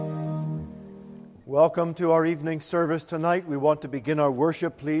Welcome to our evening service tonight. We want to begin our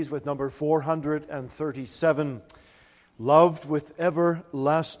worship, please, with number 437. Loved with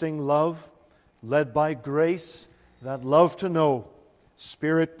everlasting love, led by grace, that love to know,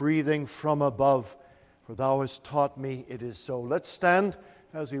 Spirit breathing from above, for thou hast taught me it is so. Let's stand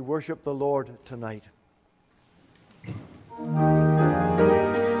as we worship the Lord tonight.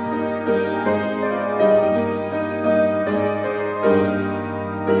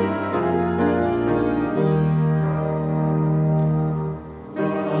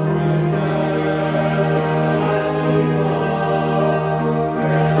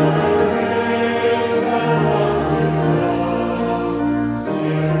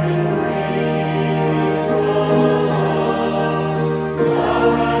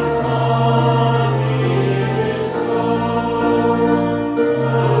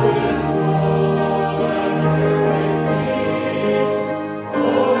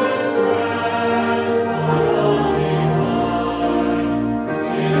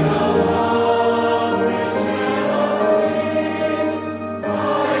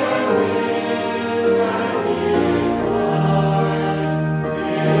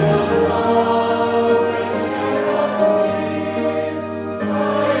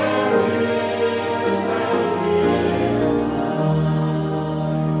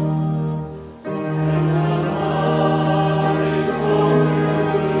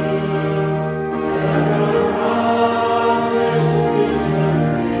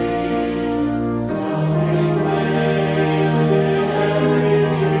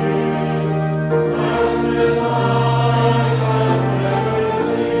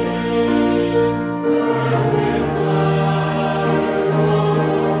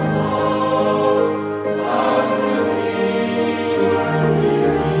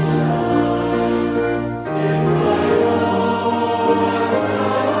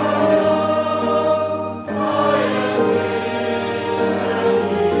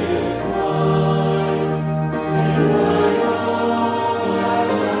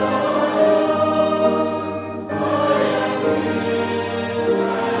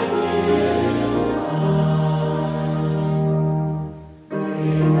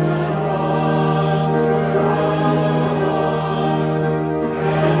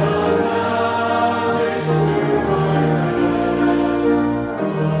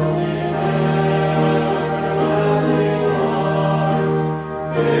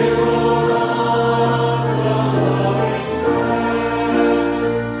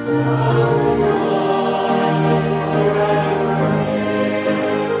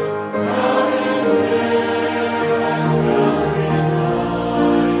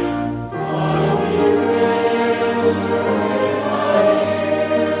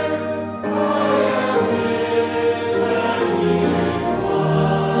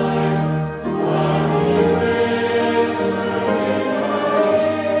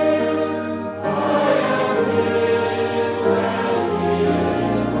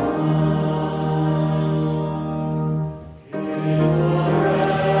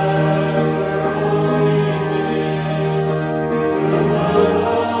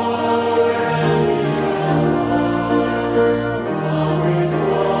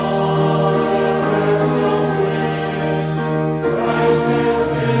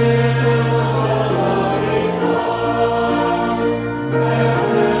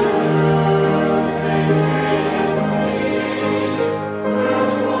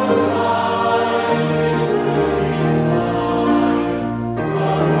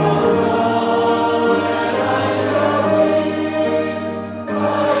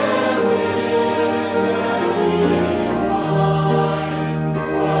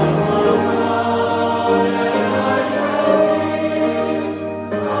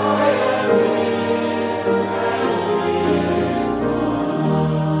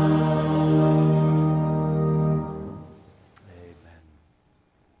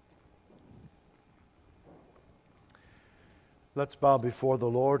 Let's bow before the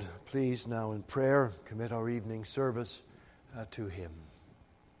Lord, please, now in prayer. Commit our evening service to Him.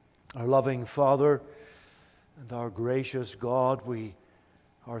 Our loving Father and our gracious God, we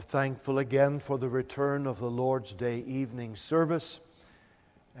are thankful again for the return of the Lord's Day evening service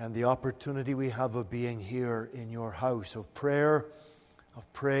and the opportunity we have of being here in your house of prayer,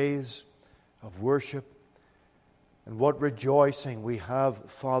 of praise, of worship. And what rejoicing we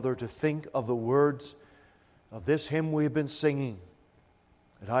have, Father, to think of the words of this hymn we've been singing,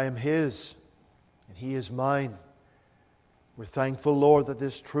 that I am His and He is mine. We're thankful, Lord, that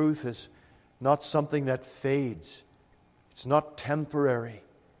this truth is not something that fades. It's not temporary,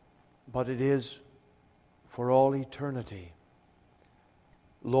 but it is for all eternity.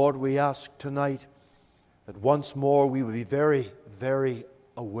 Lord, we ask tonight that once more we would be very, very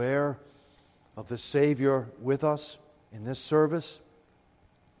aware of the Savior with us in this service.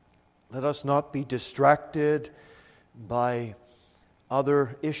 Let us not be distracted by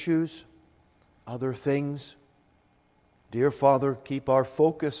other issues, other things. Dear Father, keep our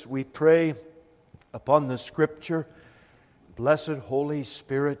focus, we pray, upon the Scripture. Blessed Holy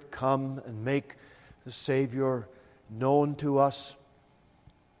Spirit, come and make the Savior known to us.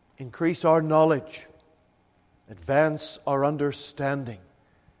 Increase our knowledge. Advance our understanding.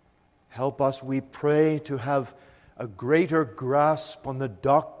 Help us, we pray, to have a greater grasp on the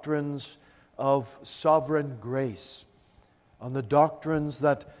doctrines of sovereign grace, on the doctrines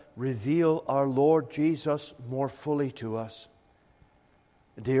that reveal our Lord Jesus more fully to us.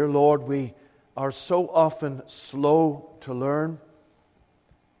 Dear Lord, we are so often slow to learn.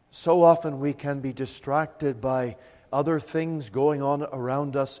 So often we can be distracted by other things going on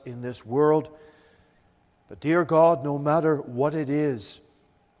around us in this world. But dear God, no matter what it is,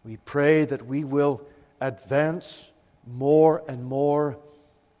 we pray that we will advance more and more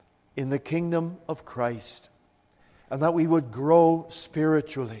in the kingdom of Christ, and that we would grow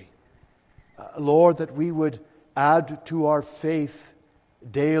spiritually. Lord, that we would add to our faith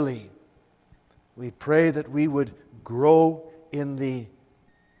daily. We pray that we would grow in the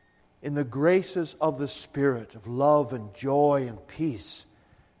graces of the Spirit, of love and joy and peace,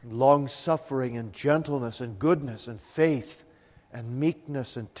 and long-suffering and gentleness and goodness and faith and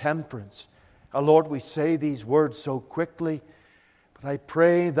meekness and temperance. Lord, we say these words so quickly, but I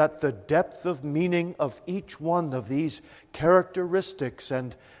pray that the depth of meaning of each one of these characteristics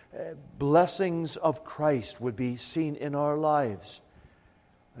and blessings of Christ would be seen in our lives.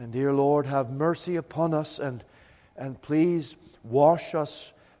 And dear Lord, have mercy upon us and please wash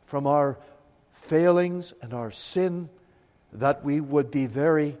us from our failings and our sin, that we would be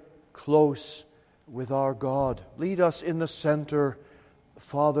very close with our God. Lead us in the center,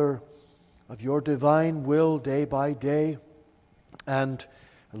 Father, of your divine will day by day, and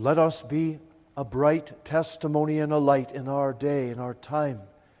let us be a bright testimony and a light in our day, in our time.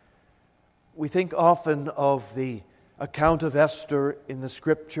 We think often of the account of Esther in the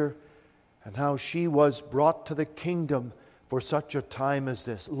Scripture and how she was brought to the kingdom for such a time as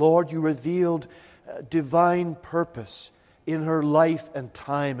this. Lord, you revealed divine purpose in her life and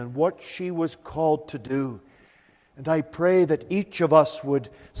time and what she was called to do. And I pray that each of us would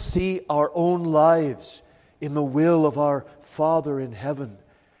see our own lives in the will of our Father in heaven,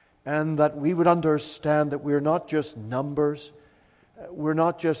 and that we would understand that we're not just numbers, we're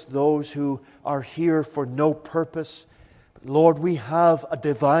not just those who are here for no purpose, but Lord, we have a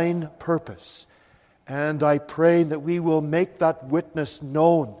divine purpose. And I pray that we will make that witness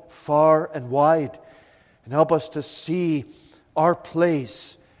known far and wide, and help us to see our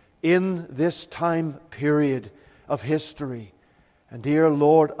place in this time period of history. And dear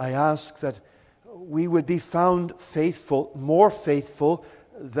Lord, I ask that we would be found faithful, more faithful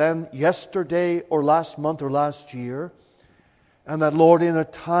than yesterday or last month or last year. And that, Lord, in a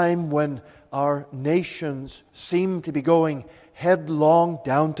time when our nations seem to be going headlong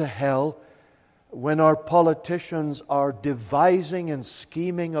down to hell, when our politicians are devising and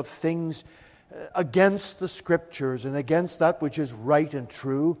scheming of things against the Scriptures and against that which is right and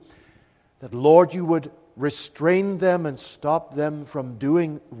true, that, Lord, you would restrain them and stop them from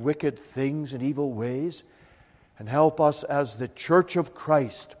doing wicked things and evil ways, and help us as the Church of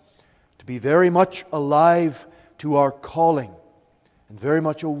Christ to be very much alive to our calling and very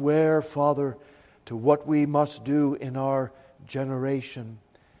much aware, Father, to what we must do in our generation.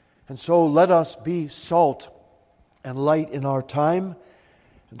 And so let us be salt and light in our time.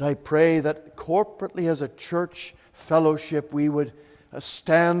 And I pray that corporately as a church fellowship we would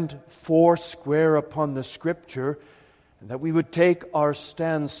stand four square upon the Scripture, and that we would take our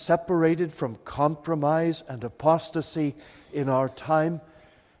stand separated from compromise and apostasy in our time,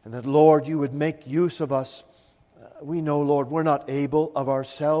 and that, Lord, you would make use of us. We know, Lord, we're not able of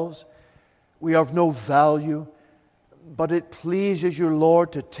ourselves. We are of no value. But it pleases you,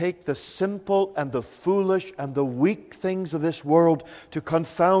 Lord, to take the simple and the foolish and the weak things of this world to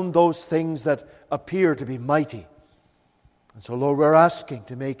confound those things that appear to be mighty. And so, Lord, we're asking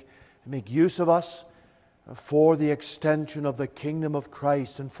to make use of us for the extension of the kingdom of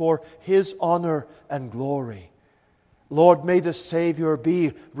Christ and for His honor and glory. Lord, may the Savior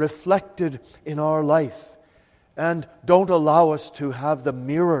be reflected in our life, and don't allow us to have the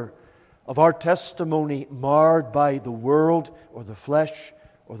mirror of our testimony marred by the world or the flesh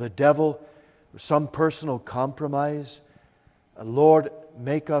or the devil or some personal compromise. Lord,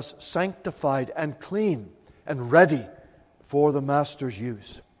 make us sanctified and clean and ready for the Master's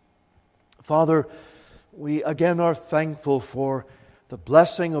use. Father, We again are thankful for the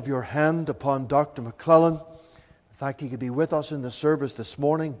blessing of your hand upon Dr. McClellan. The fact he could be with us in the service this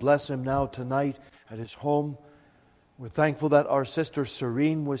morning. Bless him now tonight at his home. We're thankful that our sister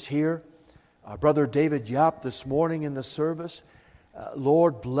Serene was here. Our brother David Yap this morning in the service.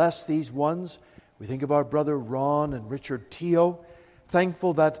 Lord, bless these ones. We think of our brother Ron and Richard Teo.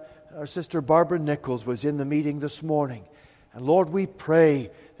 Thankful that our sister Barbara Nichols was in the meeting this morning. And Lord, we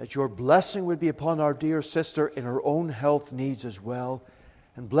pray that your blessing would be upon our dear sister in her own health needs as well.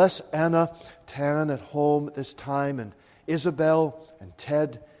 And bless Anna Tan at home at this time, and Isabel and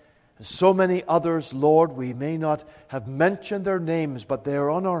Ted, and so many others, Lord. We may not have mentioned their names, but they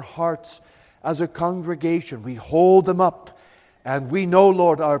are on our hearts as a congregation. We hold them up, and we know,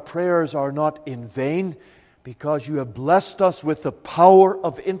 Lord, our prayers are not in vain, because you have blessed us with the power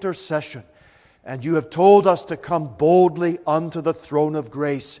of intercession. And you have told us to come boldly unto the throne of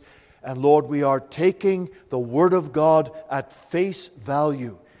grace. And Lord, we are taking the Word of God at face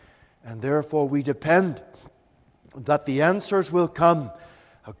value. And therefore we depend that the answers will come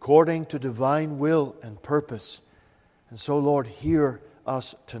according to divine will and purpose. And so, Lord, hear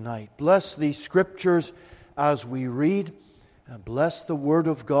us tonight. Bless these Scriptures as we read, and bless the Word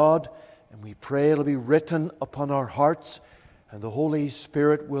of God. And we pray it'll be written upon our hearts, and the Holy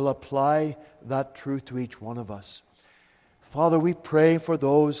Spirit will apply that truth to each one of us. Father, we pray for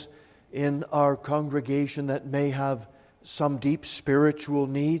those in our congregation that may have some deep spiritual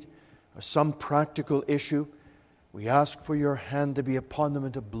need or some practical issue. We ask for your hand to be upon them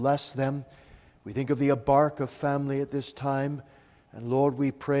and to bless them. We think of the Abarca family at this time. And Lord,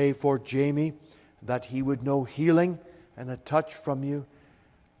 we pray for Jamie, that he would know healing and a touch from you.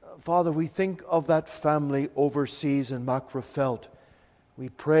 Father, we think of that family overseas in Macrofelt. We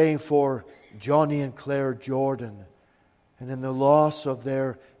pray for Johnny and Claire Jordan, and in the loss of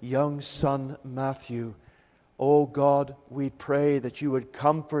their young son Matthew. Oh God, we pray that you would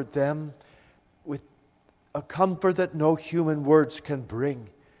comfort them with a comfort that no human words can bring.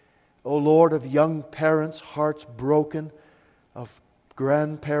 O Lord, of young parents' hearts broken, of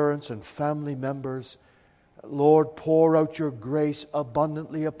grandparents and family members, Lord, pour out your grace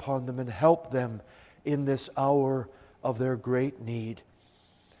abundantly upon them and help them in this hour of their great need.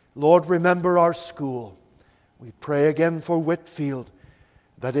 Lord, remember our school. We pray again for Whitfield,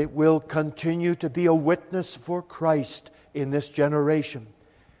 that it will continue to be a witness for Christ in this generation.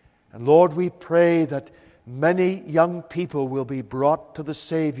 And Lord, we pray that many young people will be brought to the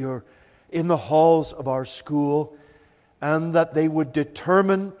Savior in the halls of our school, and that they would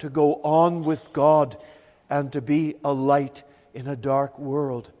determine to go on with God and to be a light in a dark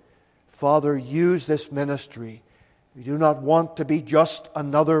world. Father, use this ministry. We do not want to be just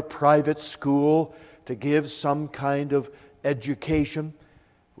another private school to give some kind of education.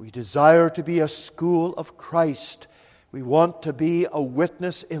 We desire to be a school of Christ. We want to be a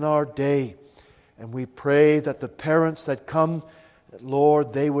witness in our day. And we pray that the parents that come, that,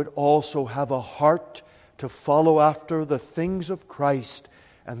 Lord, they would also have a heart to follow after the things of Christ,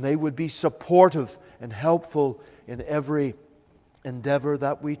 and they would be supportive and helpful in every endeavor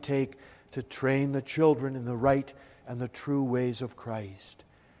that we take to train the children in the right and the true ways of Christ.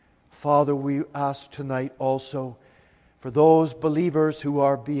 Father, we ask tonight also for those believers who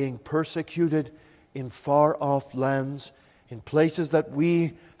are being persecuted in far-off lands, in places that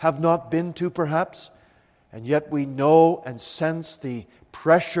we have not been to perhaps, and yet we know and sense the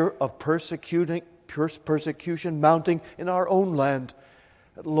pressure of persecution mounting in our own land.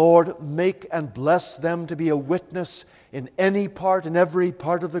 Lord, make and bless them to be a witness in any part, in every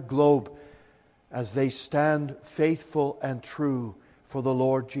part of the globe, as they stand faithful and true for the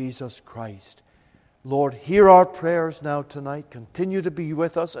Lord Jesus Christ. Lord, hear our prayers now tonight. Continue to be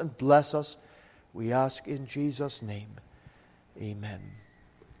with us and bless us. We ask in Jesus' name. Amen.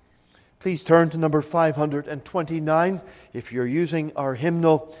 Please turn to number 529 if you're using our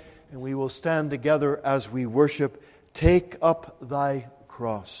hymnal, and we will stand together as we worship, Take Up Thy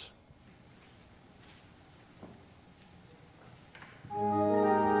Cross.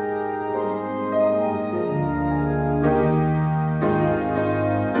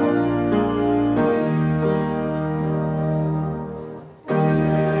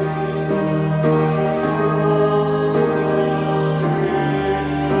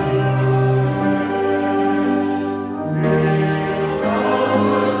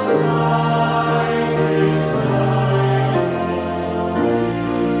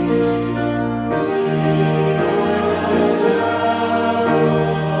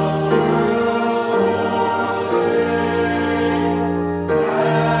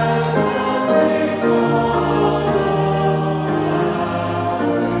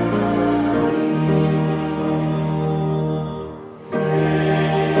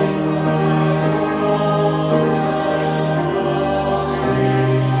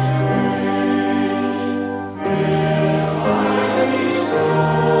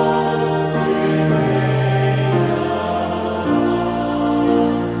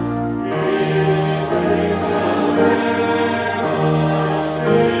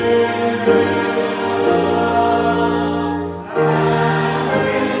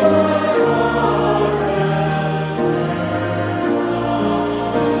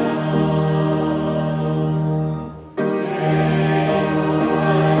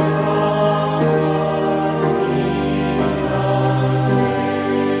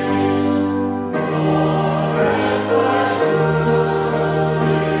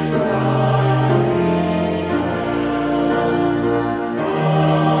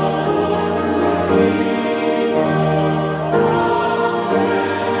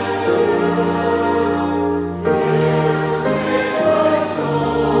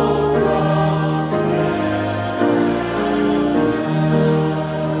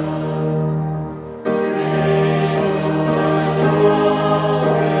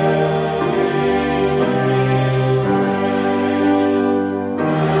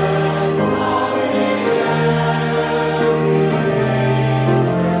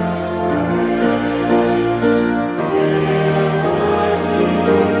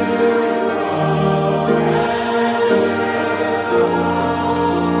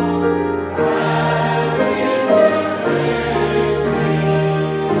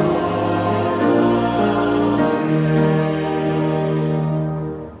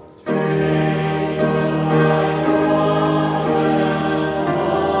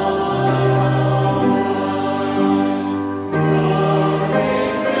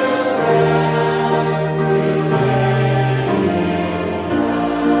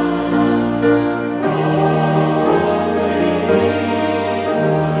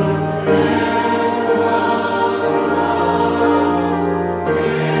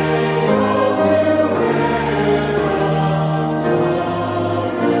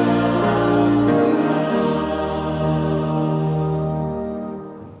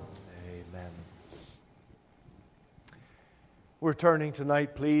 turning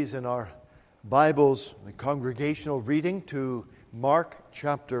tonight, please, in our Bibles, the congregational reading to Mark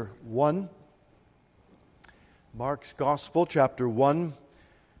chapter 1. Mark's Gospel, chapter 1,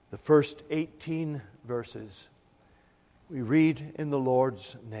 the first 18 verses. We read in the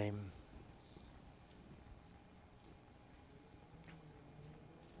Lord's name.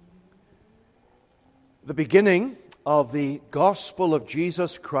 The beginning of the Gospel of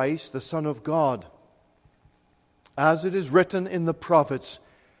Jesus Christ, the Son of God. As it is written in the prophets,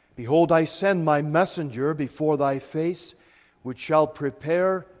 Behold, I send my messenger before thy face, which shall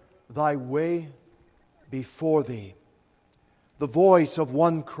prepare thy way before thee. The voice of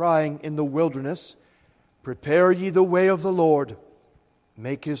one crying in the wilderness, Prepare ye the way of the Lord,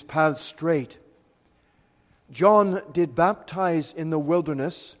 make his paths straight. John did baptize in the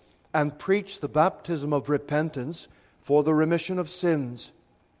wilderness, and preach the baptism of repentance for the remission of sins.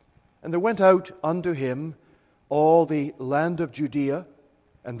 And there went out unto him all the land of Judea,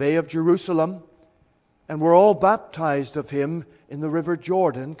 and they of Jerusalem, and were all baptized of him in the river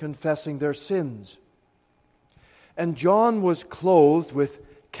Jordan, confessing their sins. And John was clothed with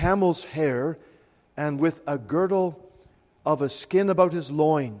camel's hair, and with a girdle of a skin about his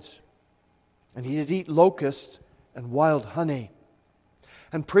loins. And he did eat locusts and wild honey,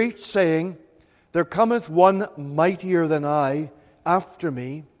 and preached, saying, There cometh one mightier than I after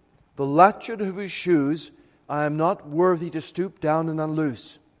me, the latchet of whose shoes I am not worthy to stoop down and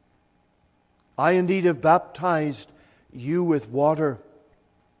unloose. I indeed have baptized you with water,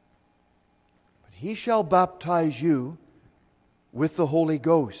 but he shall baptize you with the Holy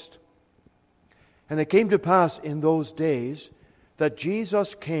Ghost. And it came to pass in those days that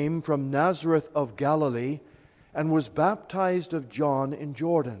Jesus came from Nazareth of Galilee, and was baptized of John in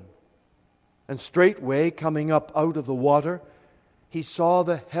Jordan. And straightway, coming up out of the water, he saw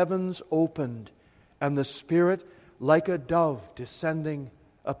the heavens opened, and the Spirit like a dove descending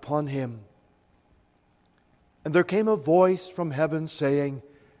upon him. And there came a voice from heaven saying,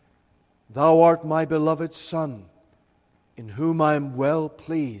 Thou art my beloved Son, in whom I am well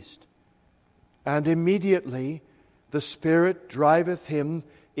pleased. And immediately the Spirit driveth him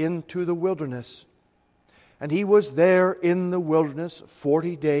into the wilderness. And he was there in the wilderness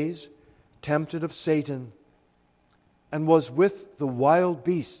 40 days, tempted of Satan, and was with the wild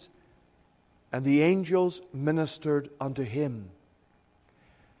beasts, and the angels ministered unto him.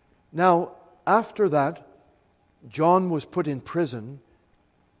 Now, after that, John was put in prison.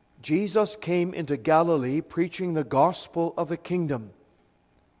 Jesus came into Galilee, preaching the gospel of the kingdom,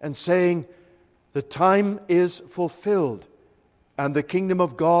 and saying, The time is fulfilled, and the kingdom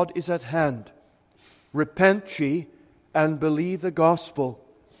of God is at hand. Repent ye, and believe the gospel.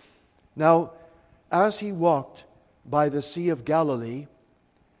 Now, as he walked by the Sea of Galilee,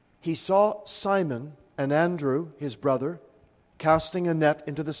 he saw Simon and Andrew, his brother, casting a net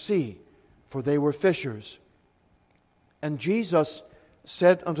into the sea, for they were fishers. And Jesus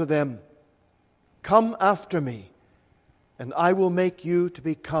said unto them, Come after me, and I will make you to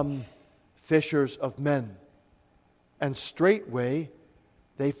become fishers of men. And straightway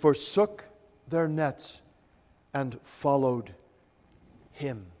they forsook their nets and followed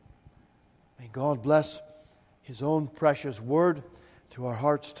him. May God bless his own precious word to our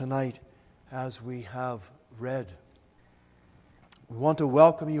hearts tonight as we have read. We want to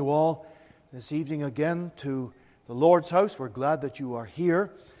welcome you all this evening again to the Lord's house. We're glad that you are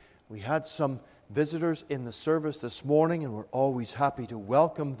here. We had some visitors in the service this morning, and we're always happy to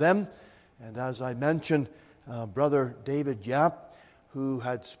welcome them. And as I mentioned, Brother David Yap, who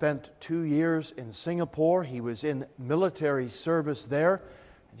had spent 2 years in Singapore. He was in military service there,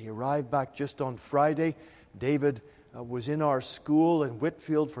 and he arrived back just on Friday. David was in our school in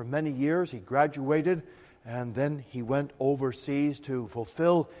Whitfield for many years. He graduated, and then he went overseas to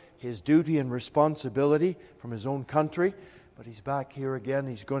fulfill his duty and responsibility from his own country. But he's back here again.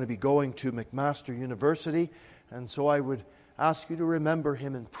 He's going to be going to McMaster University, and so I would ask you to remember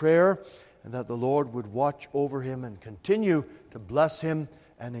him in prayer, and that the Lord would watch over him and continue to bless him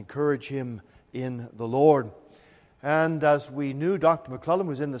and encourage him in the Lord. And as we knew, Dr. McClellan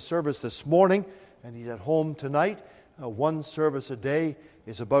was in the service this morning, and he's at home tonight. One service a day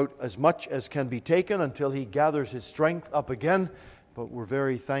is about as much as can be taken until he gathers his strength up again, but we're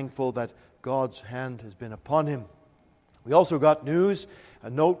very thankful that God's hand has been upon him. We also got news, a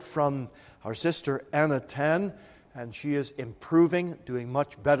note from our sister Anna Tan, and she is improving, doing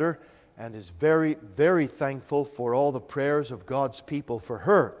much better, and is very, very thankful for all the prayers of God's people for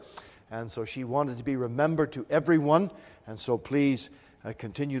her. And so she wanted to be remembered to everyone, and so please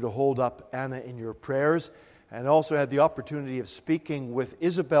continue to hold up Anna in your prayers. And also had the opportunity of speaking with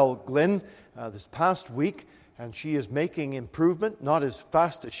Isabel Glynn this past week, and she is making improvement, not as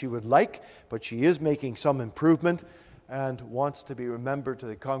fast as she would like, but she is making some improvement and wants to be remembered to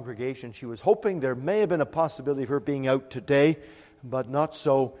the congregation. She was hoping there may have been a possibility of her being out today, but not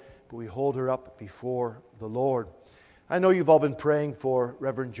so. But we hold her up before the Lord. I know you've all been praying for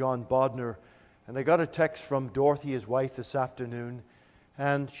Reverend John Bodner, and I got a text from Dorothy, his wife, this afternoon,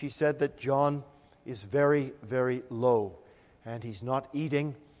 and she said that John is very, very low, and he's not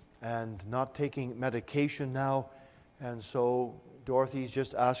eating and not taking medication now. And so Dorothy's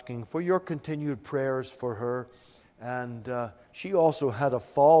just asking for your continued prayers for her. And she also had a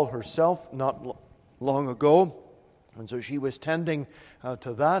fall herself not long ago, and so she was tending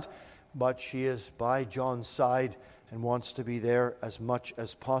to that, but she is by John's side and wants to be there as much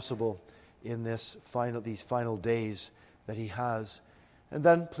as possible in these final days that he has. And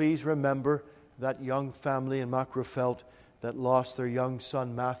then please remember that young family in Macrofelt that lost their young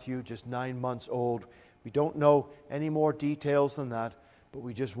son Matthew, just 9 months old. We don't know any more details than that, but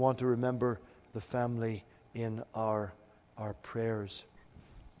we just want to remember the family in our prayers.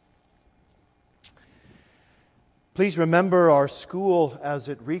 Please remember our school as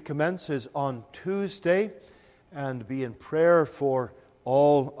it recommences on Tuesday, and be in prayer for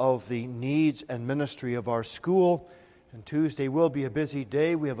all of the needs and ministry of our school. And Tuesday will be a busy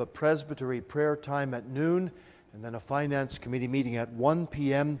day. We have a presbytery prayer time at noon, and then a finance committee meeting at 1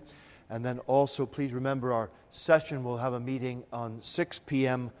 p.m. And then also, please remember, our session will have a meeting on 6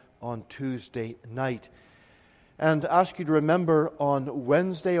 p.m. on Tuesday night. And ask you to remember on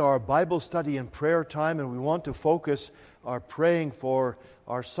Wednesday our Bible study and prayer time, and we want to focus our praying for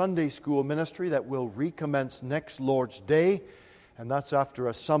our Sunday school ministry that will recommence next Lord's Day, and that's after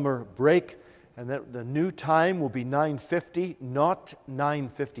a summer break. And that the new time will be 9:50, not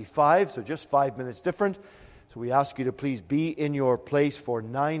 9:55, so just 5 minutes different. So we ask you to please be in your place for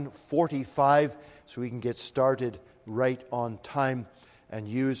 9:45 so we can get started right on time and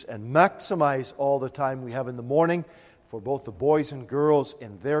use and maximize all the time we have in the morning for both the boys and girls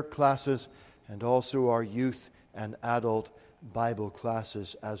in their classes and also our youth and adult Bible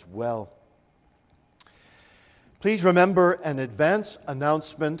classes as well. Please remember an advance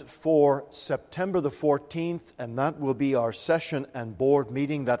announcement for September the 14th, and that will be our session and board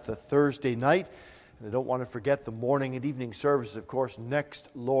meeting. That's the Thursday night. And I don't want to forget the morning and evening services, of course, next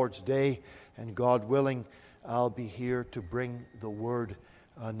Lord's Day. And God willing, I'll be here to bring the word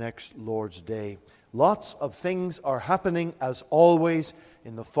next Lord's Day. Lots of things are happening, as always,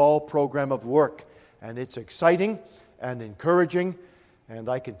 in the fall program of work. And it's exciting and encouraging. And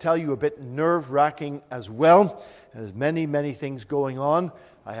I can tell you a bit nerve-wracking as well. There's many, many things going on.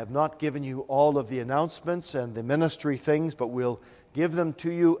 I have not given you all of the announcements and the ministry things, but we'll give them to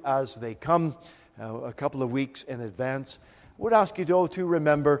you as they come a couple of weeks in advance. I would ask you to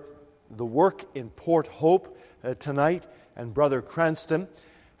remember the work in Port Hope tonight, and Brother Cranston.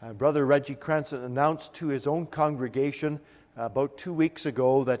 Brother Reggie Cranston announced to his own congregation about 2 weeks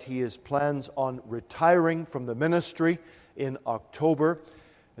ago that he has plans on retiring from the ministry in October.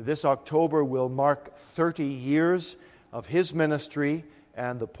 This October will mark 30 years of his ministry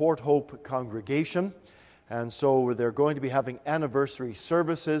and the Port Hope congregation. And so they're going to be having anniversary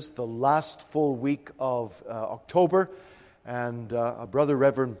services the last full week of October. And Brother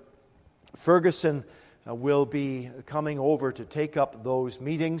Reverend Ferguson will be coming over to take up those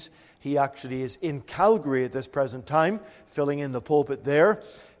meetings. He actually is in Calgary at this present time, filling in the pulpit there.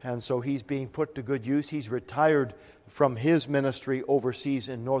 And so he's being put to good use. He's retired from his ministry overseas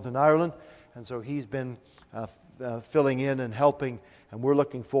in Northern Ireland. And so he's been filling in and helping. And we're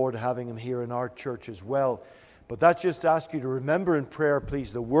looking forward to having him here in our church as well. But that just asks you to remember in prayer,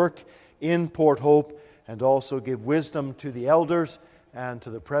 please, the work in Port Hope, and also give wisdom to the elders and to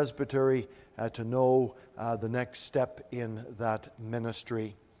the presbytery to know the next step in that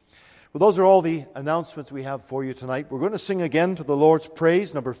ministry. Well, those are all the announcements we have for you tonight. We're going to sing again to the Lord's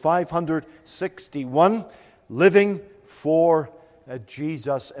praise, number 561, Living for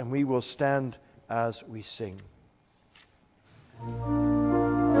Jesus, and we will stand as we sing.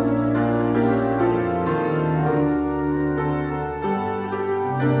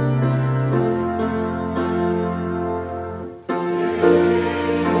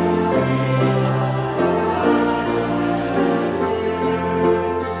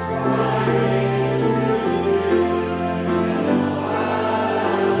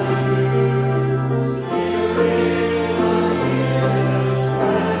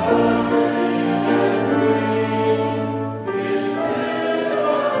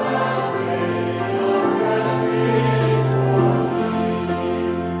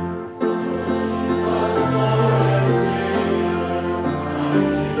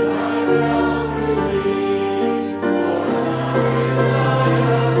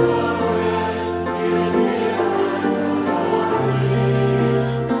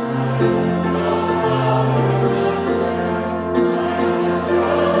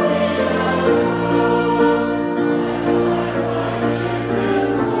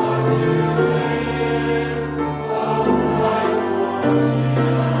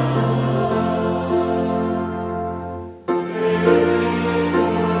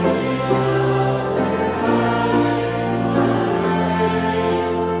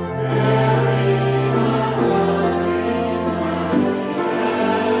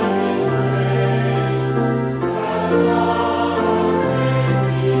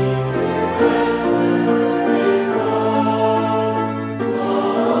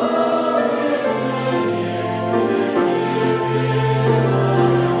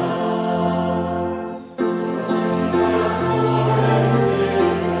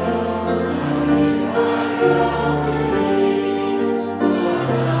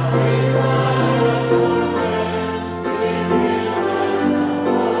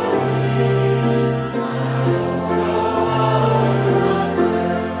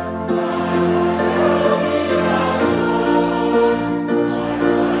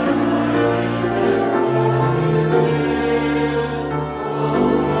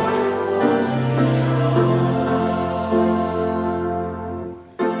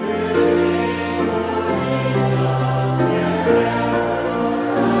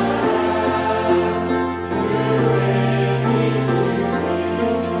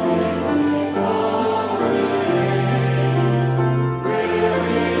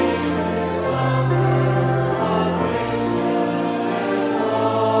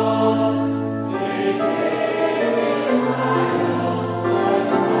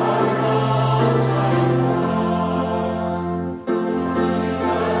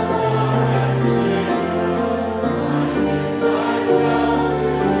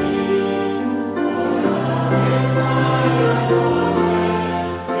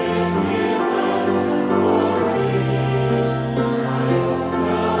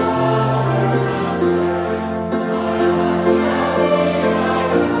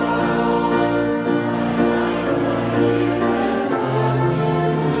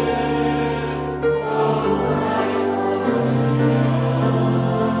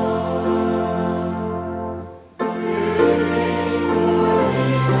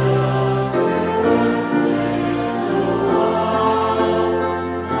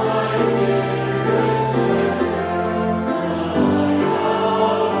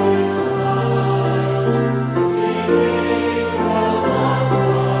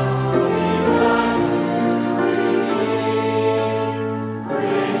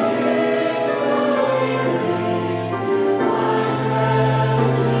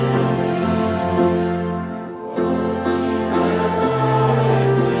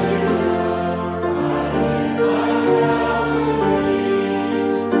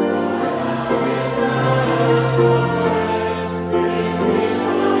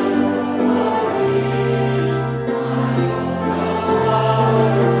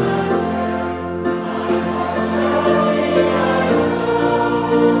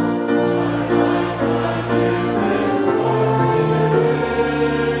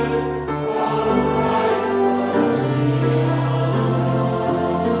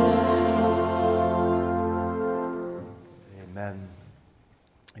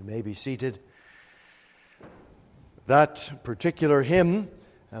 You may be seated. That particular hymn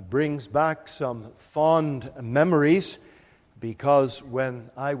brings back some fond memories, because when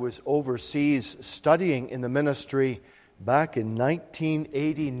I was overseas studying in the ministry back in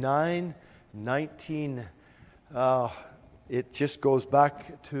 1989, it just goes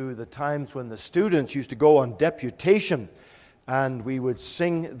back to the times when the students used to go on deputation, and we would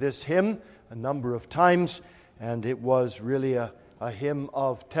sing this hymn a number of times, and it was really a hymn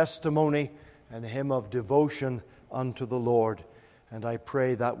of testimony and a hymn of devotion unto the Lord. And I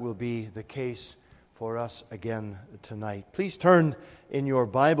pray that will be the case for us again tonight. Please turn in your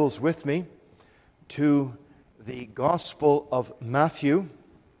Bibles with me to the Gospel of Matthew,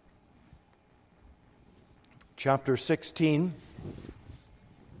 chapter 16.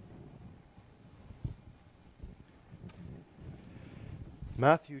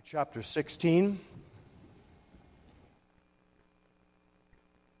 Matthew chapter 16.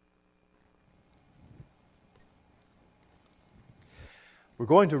 We're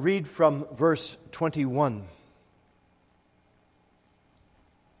going to read from verse 21.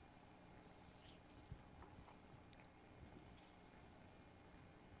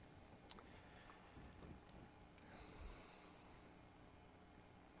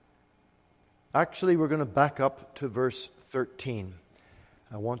 Actually, we're going to back up to verse 13.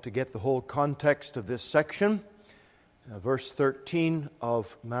 I want to get the whole context of this section. Verse 13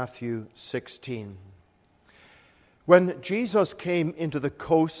 of Matthew 16. When Jesus came into the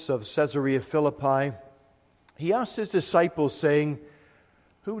coasts of Caesarea Philippi, he asked his disciples, saying,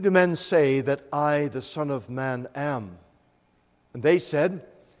 "Who do men say that I, the Son of Man, am?" And they said,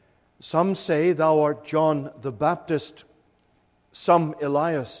 "Some say thou art John the Baptist, some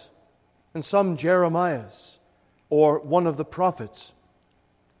Elias, and some Jeremias, or one of the prophets."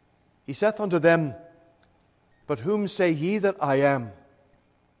 He saith unto them, "But whom say ye that I am?"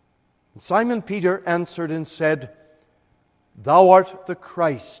 And Simon Peter answered and said, "Thou art the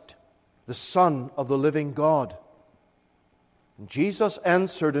Christ, the Son of the living God." And Jesus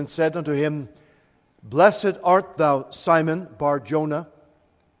answered and said unto him, "Blessed art thou, Simon Bar-Jonah,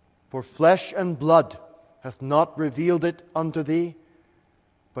 for flesh and blood hath not revealed it unto thee,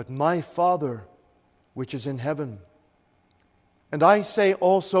 but my Father which is in heaven. And I say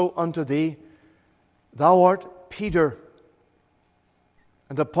also unto thee, Thou art Peter,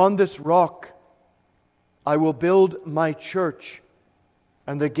 and upon this rock I will build my church,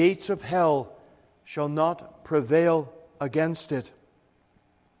 and the gates of hell shall not prevail against it.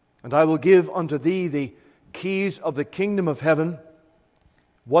 And I will give unto thee the keys of the kingdom of heaven.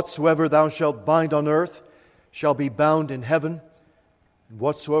 Whatsoever thou shalt bind on earth shall be bound in heaven, and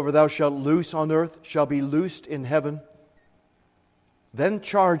whatsoever thou shalt loose on earth shall be loosed in heaven." Then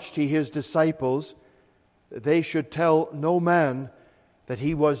charged he his disciples that they should tell no man that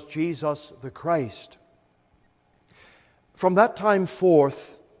he was Jesus the Christ. From that time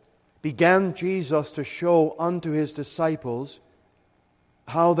forth began Jesus to show unto his disciples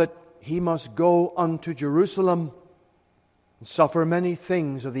how that he must go unto Jerusalem and suffer many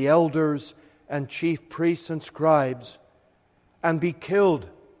things of the elders and chief priests and scribes, and be killed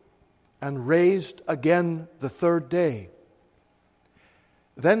and raised again the third day.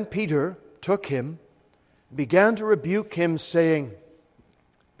 Then Peter took him, began to rebuke him, saying,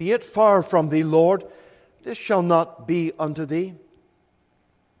 "Be it far from thee, Lord, this shall not be unto thee."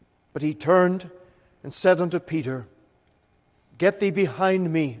 But he turned and said unto Peter, "Get thee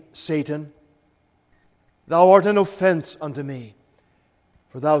behind me, Satan. Thou art an offense unto me,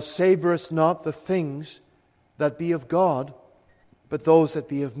 for thou savorest not the things that be of God, but those that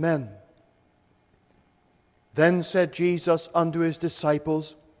be of men." Then said Jesus unto his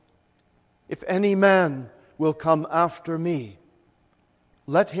disciples, "If any man will come after me,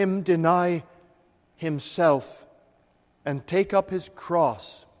 let him deny himself and take up his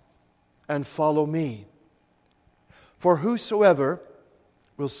cross and follow me. For whosoever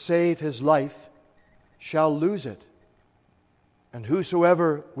will save his life shall lose it, and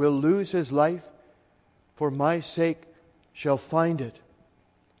whosoever will lose his life for my sake shall find it.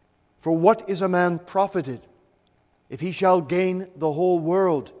 For what is a man profited if he shall gain the whole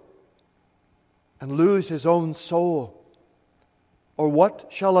world and lose his own soul? Or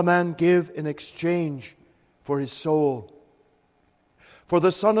what shall a man give in exchange for his soul? For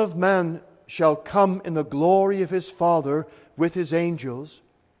the Son of Man shall come in the glory of his Father with his angels,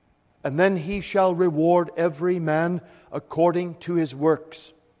 and then he shall reward every man according to his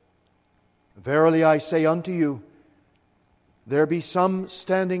works. Verily I say unto you, there be some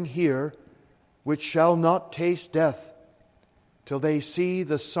standing here which shall not taste death till they see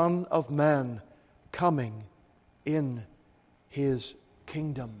the Son of Man coming in his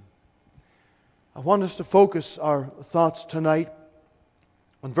kingdom. I want us to focus our thoughts tonight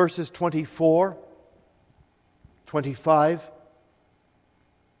on verses 24, 25.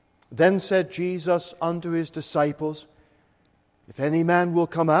 Then said Jesus unto his disciples, If any man will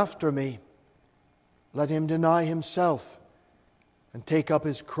come after me, let him deny himself, and take up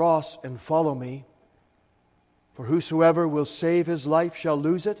his cross and follow me. For whosoever will save his life shall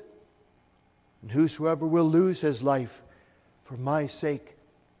lose it, and whosoever will lose his life for my sake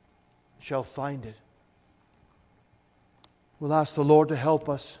shall find it. We'll ask the Lord to help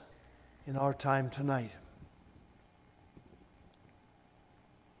us in our time tonight.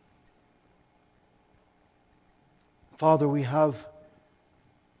 Father, we have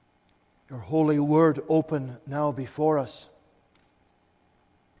your holy word open now before us,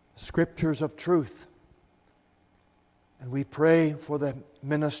 the scriptures of truth. And we pray for the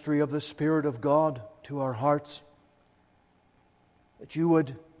ministry of the Spirit of God to our hearts, that you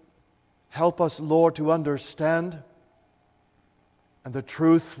would help us, Lord, to understand, and the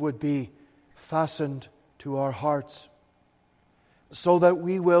truth would be fastened to our hearts, so that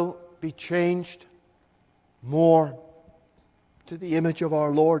we will be changed more to the image of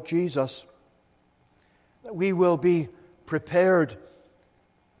our Lord Jesus, that we will be prepared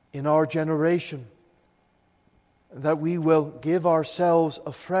in our generation, that we will give ourselves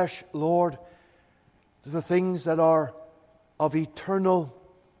afresh, Lord, to the things that are of eternal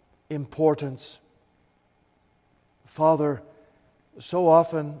importance. Father, so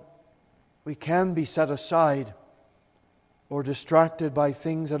often we can be set aside or distracted by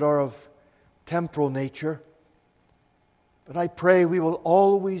things that are of temporal nature. But I pray we will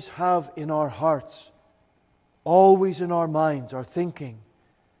always have in our hearts, always in our minds, our thinking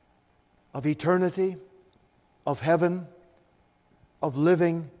of eternity, of heaven, of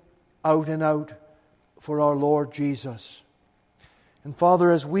living out and out for our Lord Jesus. And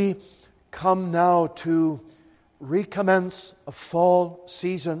Father, as we come now to recommence a fall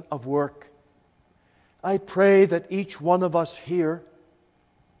season of work, I pray that each one of us here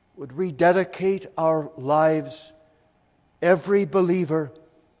would rededicate our lives, every believer,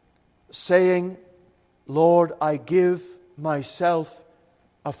 saying, Lord, I give myself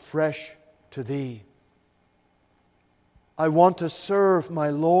afresh to Thee. I want to serve my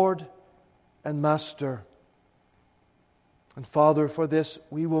Lord and Master. And Father, for this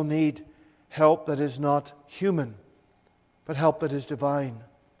we will need help that is not human, but help that is divine.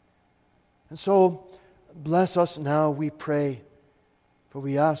 And so, bless us now, we pray, for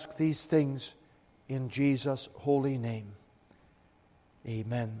we ask these things in Jesus' holy name.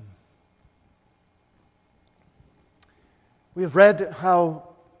 Amen. We have read how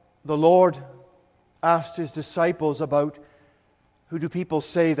the Lord asked His disciples about who do people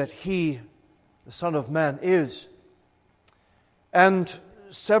say that He, the Son of Man, is. And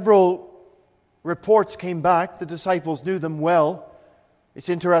several reports came back. The disciples knew them well. It's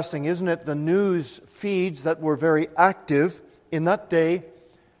interesting, isn't it? The news feeds that were very active in that day.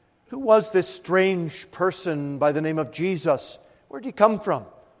 Who was this strange person by the name of Jesus? Where did he come from?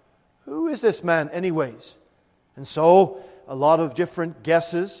 Who is this man anyways? And so, a lot of different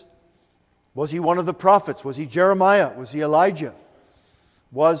guesses. Was he one of the prophets? Was he Jeremiah? Was he Elijah?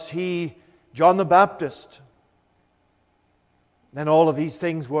 Was he John the Baptist? And all of these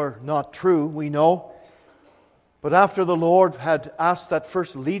things were not true, we know. But after the Lord had asked that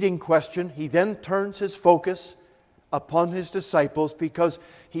first leading question, He then turns His focus upon His disciples because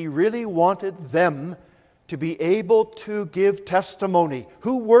He really wanted them to be able to give testimony.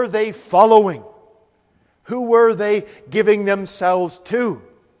 Who were they following? Who were they giving themselves to?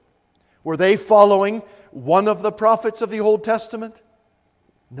 Were they following one of the prophets of the Old Testament?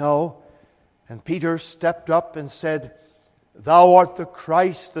 No. And Peter stepped up and said, Thou art the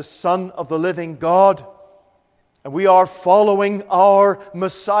Christ, the Son of the living God, and we are following our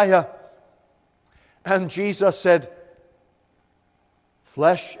Messiah. And Jesus said,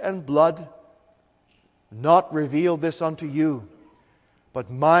 Flesh and blood not revealed this unto you, but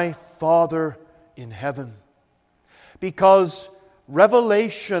my Father in heaven. Because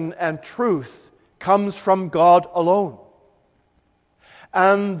revelation and truth comes from God alone.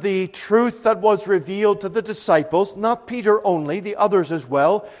 And the truth that was revealed to the disciples, not Peter only, the others as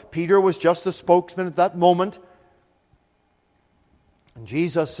well. Peter was just the spokesman at that moment. And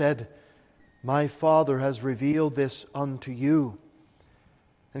Jesus said, My Father has revealed this unto you.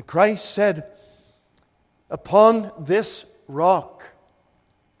 And Christ said, Upon this rock,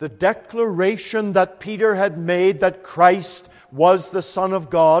 the declaration that Peter had made that Christ was the Son of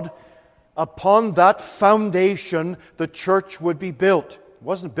God, upon that foundation the church would be built. It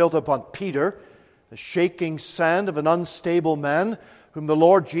wasn't built upon Peter, the shaking sand of an unstable man, whom the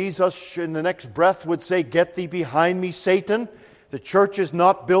Lord Jesus in the next breath would say, "Get thee behind me, Satan." The church is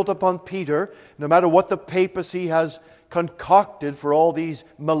not built upon Peter, no matter what the papacy has concocted for all these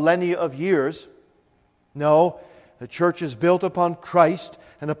millennia of years. No, the church is built upon Christ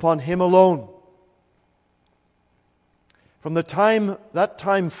and upon Him alone. From that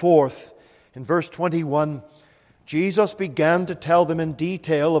time forth, in verse 21, Jesus began to tell them in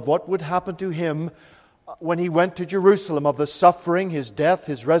detail of what would happen to Him when He went to Jerusalem, of the suffering, His death,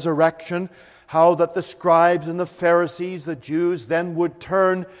 His resurrection, how that the scribes and the Pharisees, the Jews, then would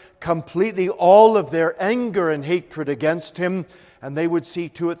turn completely all of their anger and hatred against Him, and they would see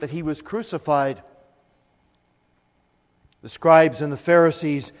to it that He was crucified. The scribes and the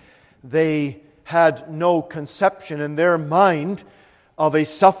Pharisees, they had no conception in their mind of a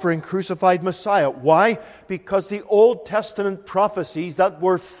suffering, crucified Messiah. Why? Because the Old Testament prophecies that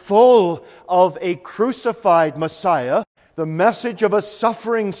were full of a crucified Messiah, the message of a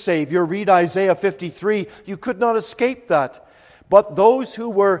suffering Savior, read Isaiah 53, you could not escape that. But those who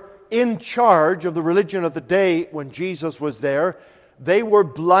were in charge of the religion of the day when Jesus was there, they were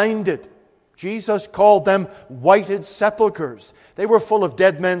blinded. Jesus called them whited sepulchres. They were full of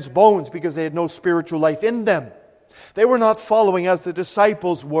dead men's bones because they had no spiritual life in them. They were not following, as the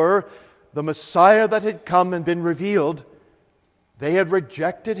disciples were, the Messiah that had come and been revealed. They had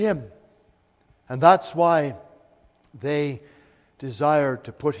rejected Him. And that's why they desired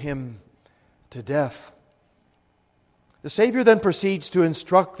to put Him to death. The Savior then proceeds to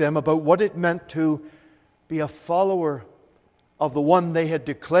instruct them about what it meant to be a follower of the one they had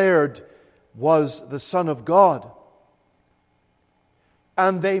declared was the Son of God.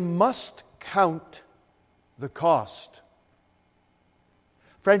 And they must count the cost.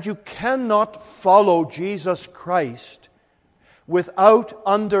 Friends, you cannot follow Jesus Christ without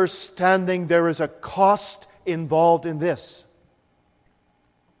understanding there is a cost involved in this.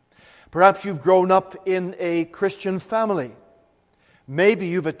 Perhaps you've grown up in a Christian family. Maybe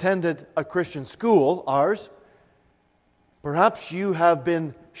you've attended a Christian school, ours. Perhaps you have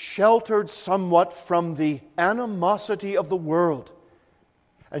been sheltered somewhat from the animosity of the world.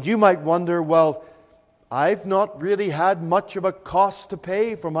 And you might wonder, well, I've not really had much of a cost to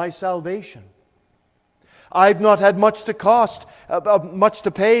pay for my salvation. I've not had much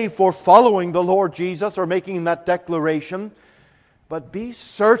to pay for following the Lord Jesus or making that declaration. But be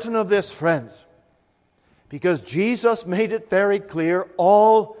certain of this, friends, because Jesus made it very clear,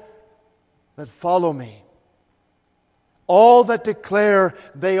 all that follow me, all that declare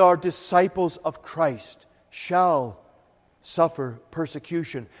they are disciples of Christ, shall suffer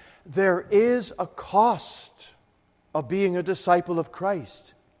persecution. There is a cost of being a disciple of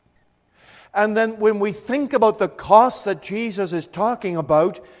Christ. And then when we think about the cost that Jesus is talking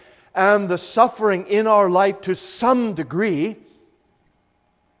about and the suffering in our life to some degree,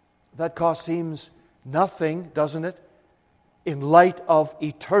 that cost seems nothing, doesn't it? In light of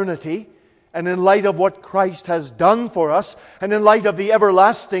eternity and in light of what Christ has done for us and in light of the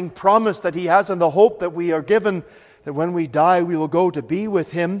everlasting promise that He has and the hope that we are given that when we die we will go to be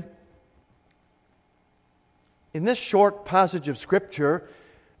with Him. In this short passage of Scripture,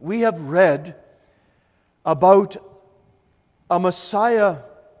 we have read about a Messiah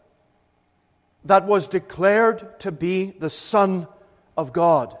that was declared to be the Son of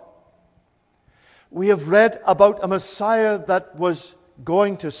God. We have read about a Messiah that was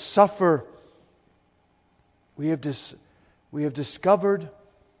going to suffer. We have discovered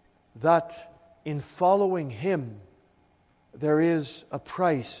that in following Him, there is a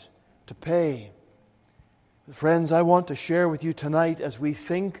price to pay. Friends, I want to share with you tonight as we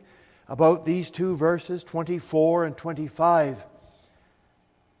think about these two verses, 24 and 25,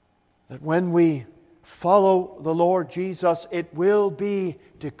 that when we follow the Lord Jesus, it will be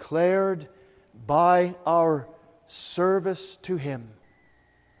declared by our service to Him,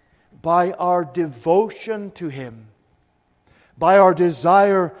 by our devotion to Him, by our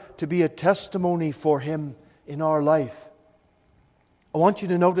desire to be a testimony for Him in our life. I want you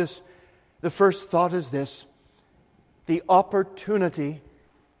to notice the first thought is this: the opportunity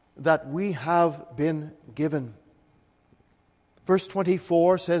that we have been given. Verse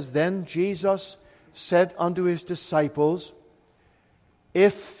 24 says, "Then Jesus said unto His disciples,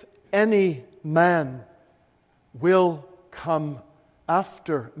 If any man will come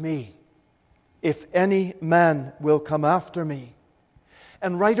after me, if any man will come after me."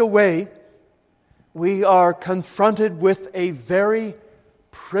 And right away, we are confronted with a very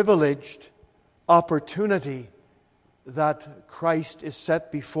privileged opportunity that Christ is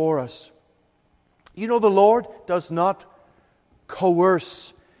set before us. You know, the Lord does not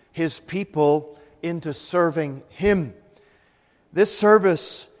coerce His people into serving Him. This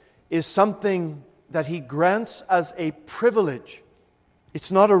service is something that He grants as a privilege.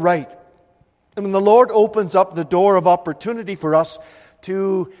 It's not a right. And when the Lord opens up the door of opportunity for us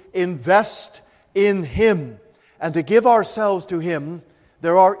to invest in Him and to give ourselves to Him,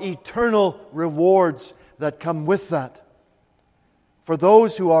 there are eternal rewards that come with that. For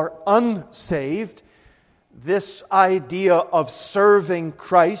those who are unsaved, this idea of serving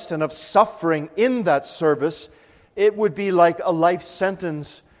Christ and of suffering in that service, it would be like a life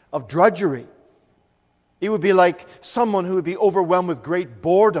sentence of drudgery. It would be like someone who would be overwhelmed with great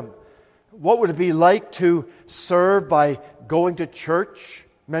boredom. What would it be like to serve by going to church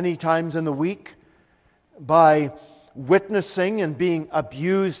many times in the week, by witnessing and being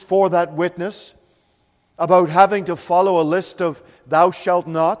abused for that witness, about having to follow a list of thou shalt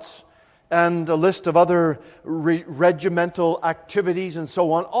nots and a list of other regimental activities and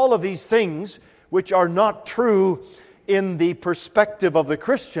so on. All of these things which are not true in the perspective of the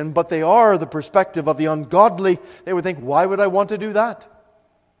Christian, but they are the perspective of the ungodly. They would think, why would I want to do that?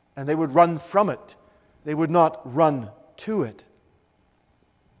 And they would run from it. They would not run to it.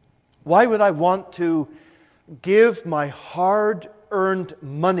 Why would I want to give my hard-earned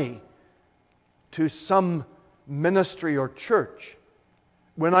money to some ministry or church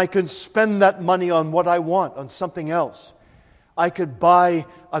when I could spend that money on what I want, on something else? I could buy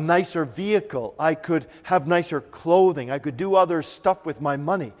a nicer vehicle. I could have nicer clothing. I could do other stuff with my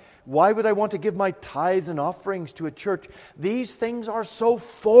money. Why would I want to give my tithes and offerings to a church? These things are so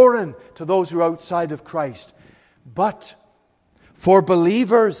foreign to those who are outside of Christ. But for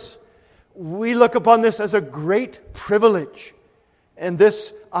believers, we look upon this as a great privilege. And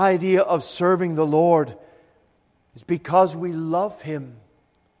this idea of serving the Lord is because we love Him,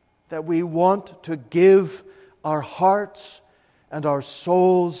 that we want to give our hearts and our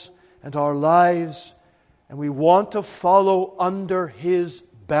souls and our lives, and we want to follow under His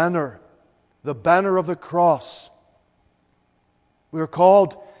banner, the banner of the cross. We are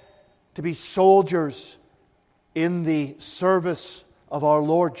called to be soldiers in the service of our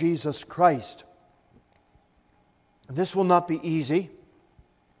Lord Jesus Christ. And this will not be easy.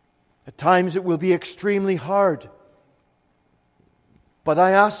 At times it will be extremely hard. But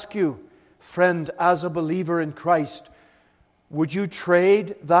I ask you, friend, as a believer in Christ, would you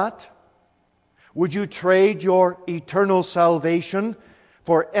trade that? Would you trade your eternal salvation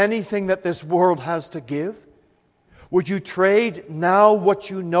for anything that this world has to give? Would you trade now what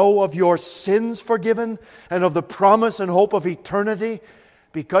you know of your sins forgiven and of the promise and hope of eternity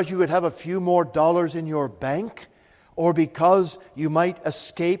because you would have a few more dollars in your bank, or because you might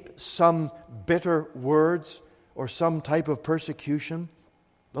escape some bitter words or some type of persecution?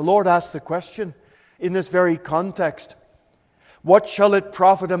 The Lord asked the question in this very context. What shall it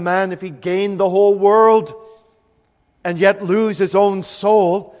profit a man if he gain the whole world and yet lose his own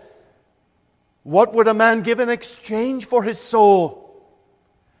soul? What would a man give in exchange for his soul?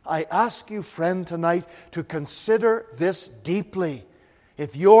 I ask you, friend, tonight to consider this deeply.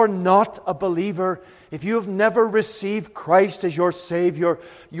 If you're not a believer, if you have never received Christ as your Savior,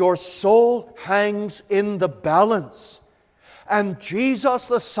 your soul hangs in the balance. And Jesus,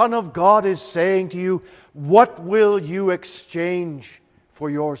 the Son of God, is saying to you, what will you exchange for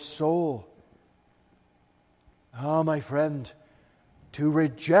your soul? Ah, my friend, to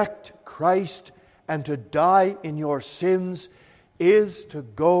reject Christ and to die in your sins is to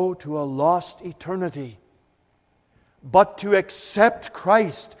go to a lost eternity. But to accept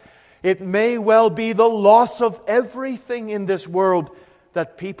Christ, it may well be the loss of everything in this world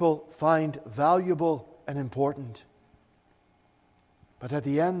that people find valuable and important. But at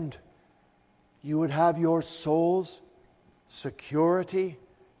the end, you would have your soul's security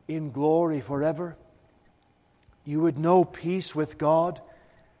in glory forever. You would know peace with God.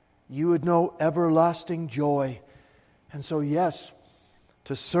 You would know everlasting joy. And so, yes,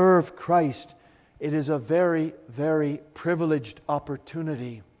 to serve Christ, it is a very, very privileged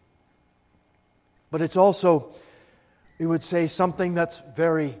opportunity. But it's also, we would say, something that's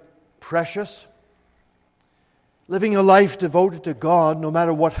very precious. Living a life devoted to God, no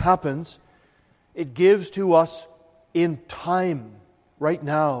matter what happens, it gives to us in time, right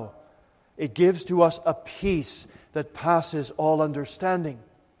now. It gives to us a peace that passes all understanding.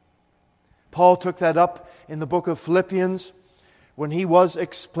 Paul took that up in the book of Philippians when he was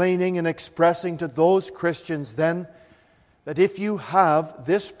explaining and expressing to those Christians then that if you have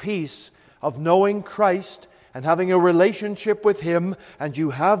this peace of knowing Christ and having a relationship with Him, and you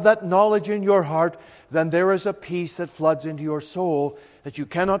have that knowledge in your heart, then there is a peace that floods into your soul that you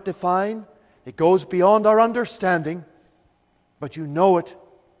cannot define. It goes beyond our understanding, but you know it,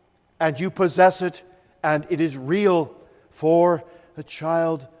 and you possess it, and it is real for a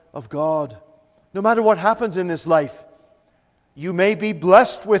child of God. No matter what happens in this life, you may be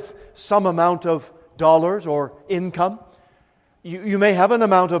blessed with some amount of dollars or income. You may have an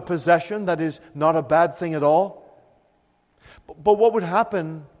amount of possession that is not a bad thing at all. But what would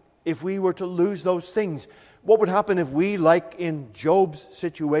happen if we were to lose those things? What would happen if we, like in Job's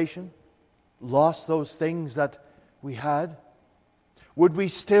situation, lost those things that we had? Would we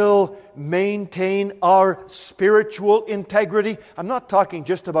still maintain our spiritual integrity? I'm not talking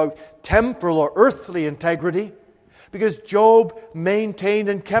just about temporal or earthly integrity, because Job maintained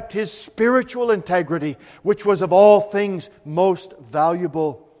and kept his spiritual integrity, which was of all things most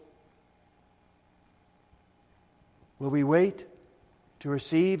valuable. Will we wait to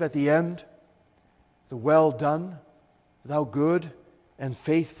receive at the end the well done, thou good and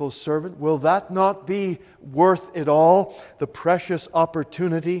faithful servant? Will that not be worth it all, the precious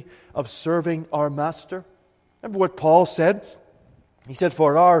opportunity of serving our Master? Remember what Paul said? He said,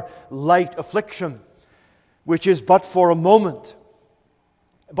 for our light affliction, which is but for a moment,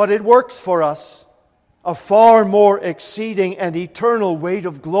 but it works for us a far more exceeding and eternal weight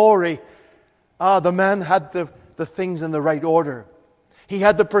of glory. The man had the things in the right order. He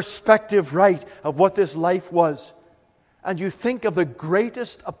had the perspective right of what this life was. And you think of the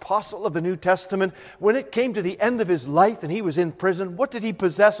greatest apostle of the New Testament, when it came to the end of his life and he was in prison, what did he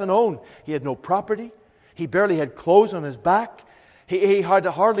possess and own? He had no property. He barely had clothes on his back. He had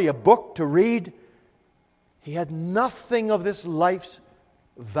hardly a book to read. He had nothing of this life's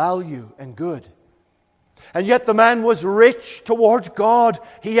value and good. And yet the man was rich towards God.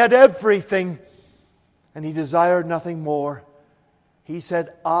 He had everything, and he desired nothing more. He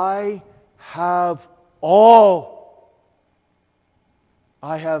said, I have all.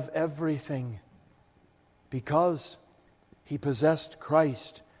 I have everything, because he possessed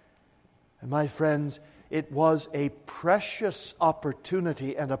Christ. And my friends, it was a precious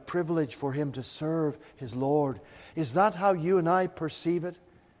opportunity and a privilege for him to serve his Lord. Is that how you and I perceive it?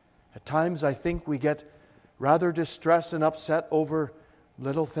 At times I think we get rather distressed and upset over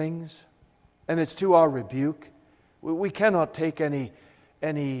little things, and it's to our rebuke. We cannot take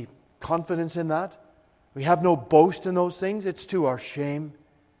any confidence in that. We have no boast in those things. It's to our shame.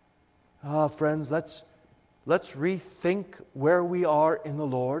 Friends, let's rethink where we are in the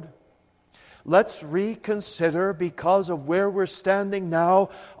Lord. Let's reconsider, because of where we're standing now,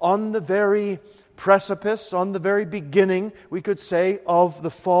 on the very precipice, on the very beginning, we could say, of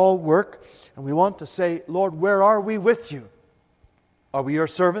the fall work. And we want to say, Lord, where are we with you? Are we your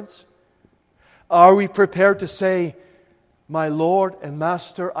servants? Are we prepared to say, my Lord and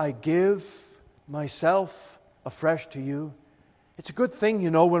Master, I give myself afresh to you? It's a good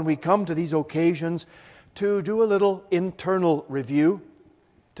thing, when we come to these occasions, to do a little internal review,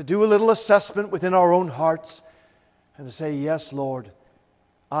 to do a little assessment within our own hearts, and to say, yes, Lord,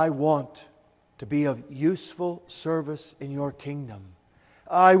 I want to be of useful service in your kingdom.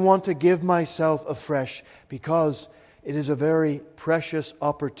 I want to give myself afresh, because it is a very precious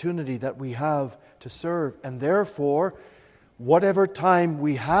opportunity that we have to serve. And therefore, whatever time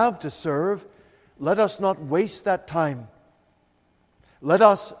we have to serve, let us not waste that time. Let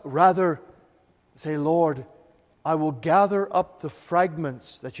us rather say, Lord, I will gather up the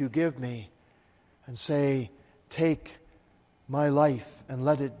fragments that you give me and say, take my life and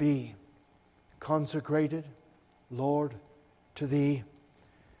let it be consecrated, Lord, to Thee.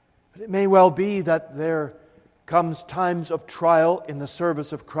 But it may well be that there comes times of trial in the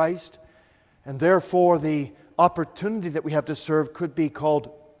service of Christ, and therefore the opportunity that we have to serve could be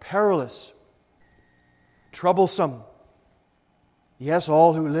called perilous, troublesome. Yes,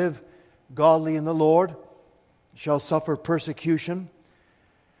 all who live godly in the Lord shall suffer persecution.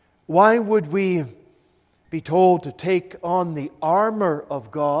 Why would we be told to take on the armor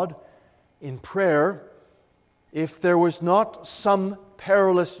of God in prayer if there was not some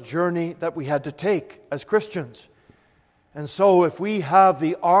perilous journey that we had to take as Christians? And so if we have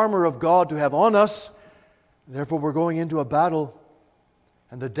the armor of God to have on us, therefore we're going into a battle,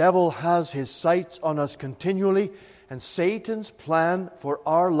 and the devil has his sights on us continually, and Satan's plan for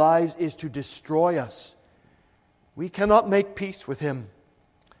our lives is to destroy us. We cannot make peace with him.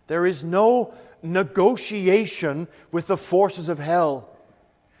 There is no negotiation with the forces of hell.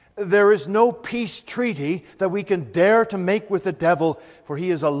 There is no peace treaty that we can dare to make with the devil, for he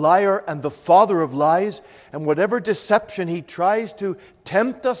is a liar and the father of lies, and whatever deception he tries to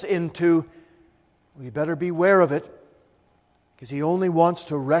tempt us into, we better beware of it, because he only wants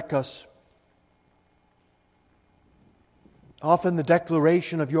to wreck us. Often the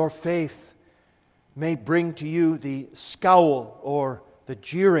declaration of your faith may bring to you the scowl or the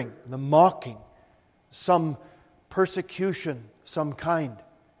jeering, the mocking, some persecution of some kind.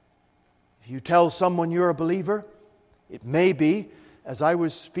 If you tell someone you're a believer, it may be, as I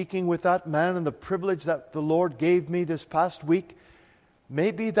was speaking with that man and the privilege that the Lord gave me this past week,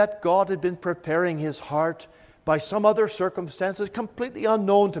 maybe that God had been preparing his heart by some other circumstances completely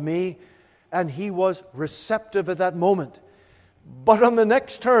unknown to me, and he was receptive at that moment. But on the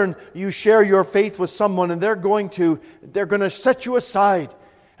next turn, you share your faith with someone, and they're going to set you aside,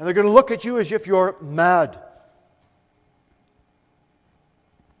 and they're going to look at you as if you're mad.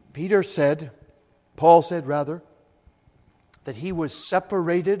 Paul said, that he was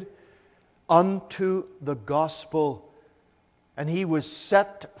separated unto the gospel, and he was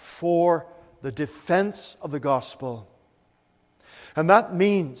set for the defense of the gospel. And that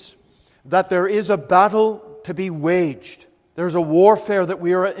means that there is a battle to be waged. There's a warfare that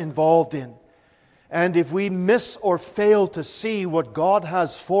we are involved in. And if we miss or fail to see what God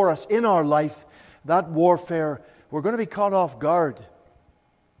has for us in our life, that warfare, we're going to be caught off guard.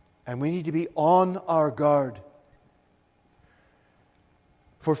 And we need to be on our guard.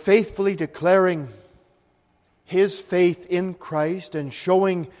 For faithfully declaring his faith in Christ and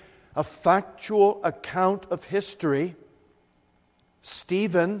showing a factual account of history,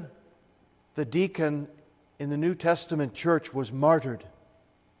 Stephen, the deacon in the New Testament church, was martyred.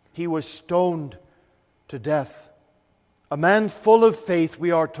 He was stoned to death. A man full of faith,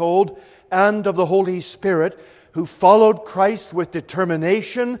 we are told, and of the Holy Spirit, who followed Christ with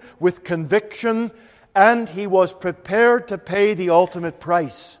determination, with conviction, and he was prepared to pay the ultimate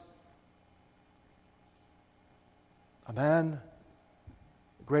price. A man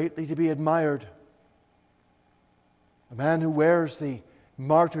greatly to be admired. A man who wears the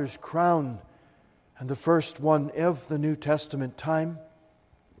martyr's crown, and the first one of the New Testament time.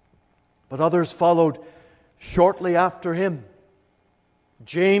 But others followed shortly after him.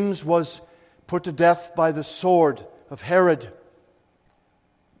 James was put to death by the sword of Herod.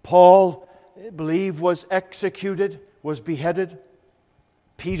 Paul, I believe, was executed, was beheaded.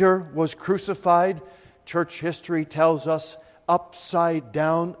 Peter was crucified. Church history tells us upside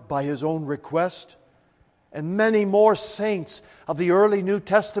down by his own request. And many more saints of the early New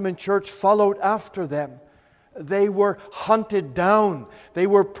Testament church followed after them. They were hunted down. They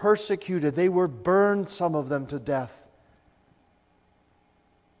were persecuted. They were burned, some of them, to death.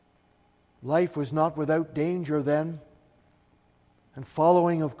 Life was not without danger then. And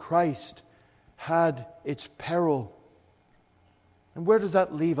following of Christ had its peril. And where does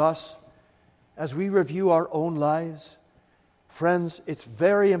that leave us as we review our own lives? Friends, it's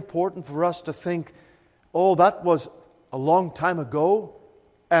very important for us to think, oh, that was a long time ago,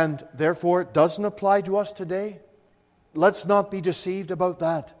 and therefore it doesn't apply to us today. Let's not be deceived about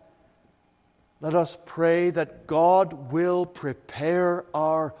that. Let us pray that God will prepare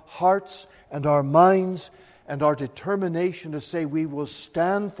our hearts and our minds and our determination to say we will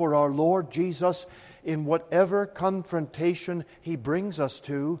stand for our Lord Jesus in whatever confrontation He brings us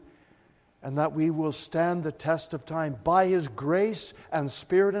to, and that we will stand the test of time by His grace and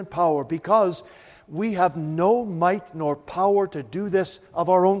Spirit and power, because we have no might nor power to do this of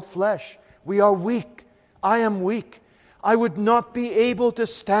our own flesh. We are weak. I am weak. I would not be able to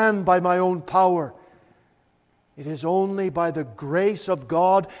stand by my own power. It is only by the grace of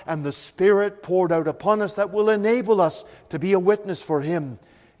God and the Spirit poured out upon us that will enable us to be a witness for Him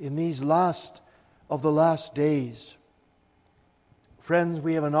in these last of the last days. Friends,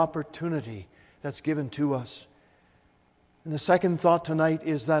 we have an opportunity that's given to us. And the second thought tonight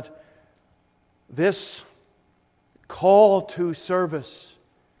is that this call to service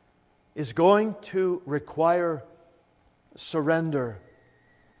is going to require surrender.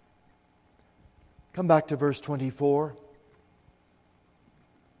 Come back to verse 24.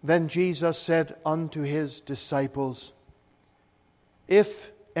 Then Jesus said unto His disciples,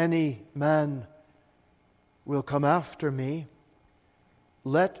 If any man will come after me,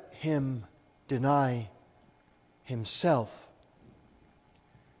 let him deny himself.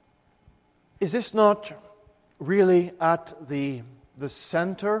 Is this not really at the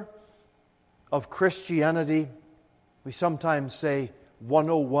center of Christianity? We sometimes say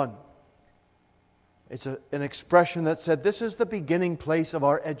 101. It's an expression that said this is the beginning place of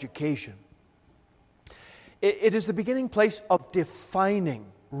our education. It is the beginning place of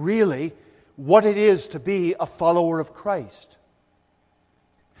defining, really, what it is to be a follower of Christ.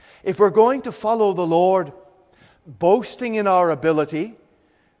 If we're going to follow the Lord, boasting in our ability,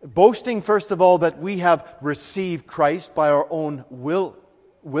 boasting, first of all, that we have received Christ by our own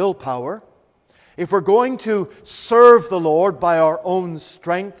willpower, if we're going to serve the Lord by our own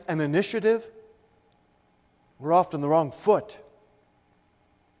strength and initiative, we're off on the wrong foot.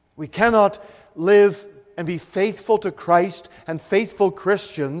 We cannot live and be faithful to Christ and faithful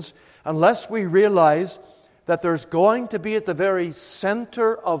Christians unless we realize that there's going to be at the very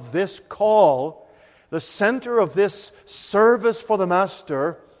center of this call, the center of this service for the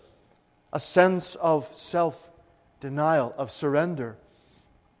Master, a sense of self-denial, of surrender.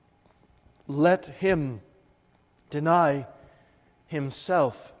 Let him deny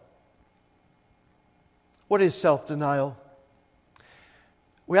himself. What is self-denial?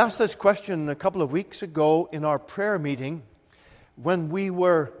 We asked this question a couple of weeks ago in our prayer meeting when we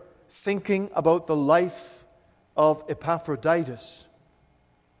were thinking about the life of Epaphroditus.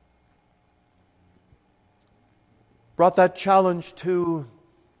 Brought that challenge to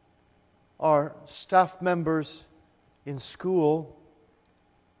our staff members in school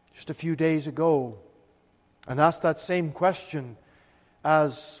just a few days ago and asked that same question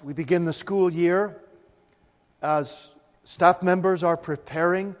as we begin the school year, as staff members are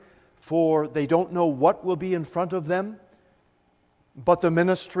preparing for they don't know what will be in front of them, but the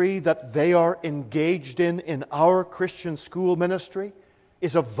ministry that they are engaged in our Christian school ministry,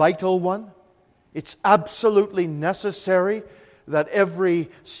 is a vital one. It's absolutely necessary that every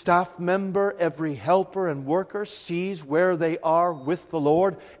staff member, every helper and worker sees where they are with the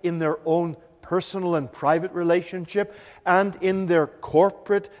Lord in their own personal and private relationship and in their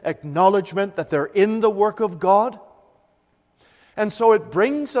corporate acknowledgement that they're in the work of God. And so it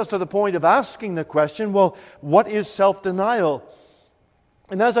brings us to the point of asking the question, well, what is self-denial?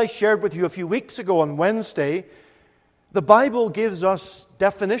 And as I shared with you a few weeks ago on Wednesday, the Bible gives us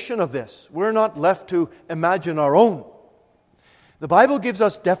definition of this. We're not left to imagine our own. The Bible gives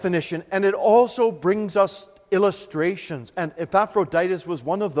us definition, and it also brings us illustrations. And Epaphroditus was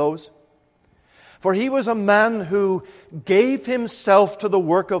one of those. For he was a man who gave himself to the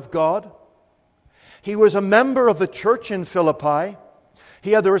work of God. He was a member of the church in Philippi.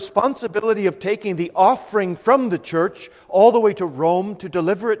 He had the responsibility of taking the offering from the church all the way to Rome to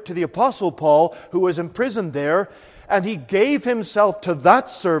deliver it to the Apostle Paul, who was imprisoned there. And he gave himself to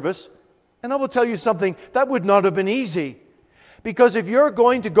that service. And I will tell you something, that would not have been easy. Because if you're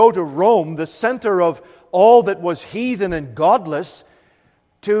going to go to Rome, the center of all that was heathen and godless,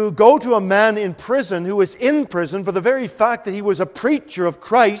 to go to a man in prison who was in prison for the very fact that he was a preacher of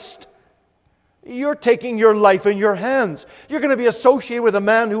Christ, you're taking your life in your hands. You're going to be associated with a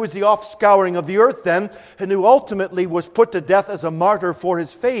man who was the offscouring of the earth then, and who ultimately was put to death as a martyr for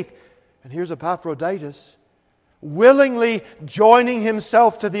his faith. And here's Epaphroditus, willingly joining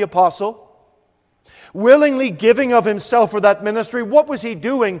himself to the apostle, willingly giving of himself for that ministry. What was he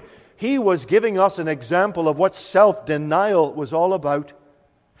doing? He was giving us an example of what self-denial was all about,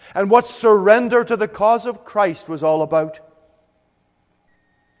 and what surrender to the cause of Christ was all about.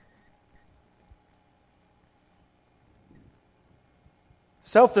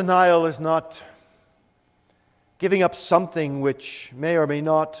 Self-denial is not giving up something which may or may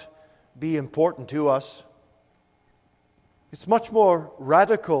not be important to us. It's much more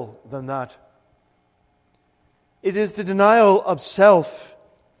radical than that. It is the denial of self.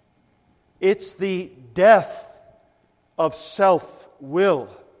 It's the death of self-will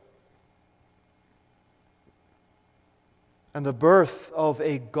and the birth of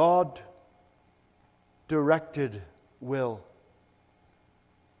a God-directed will.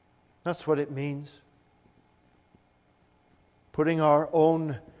 That's what it means. Putting our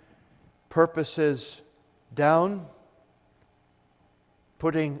own purposes down,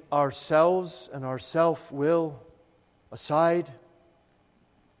 putting ourselves and our self-will aside.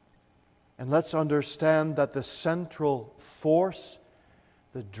 And let's understand that the central force,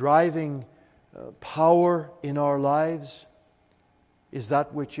 the driving power in our lives is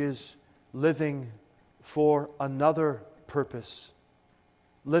that which is living for another purpose,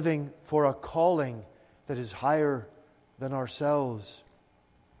 living for a calling that is higher than ourselves.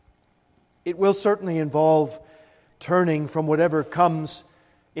 It will certainly involve turning from whatever comes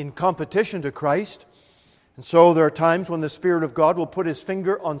in competition to Christ. And so there are times when the Spirit of God will put His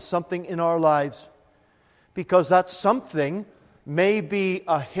finger on something in our lives, because that something may be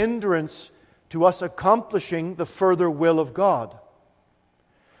a hindrance to us accomplishing the further will of God.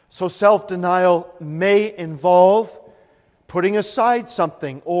 So self-denial may involve putting aside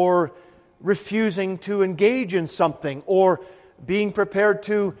something, or refusing to engage in something, or being prepared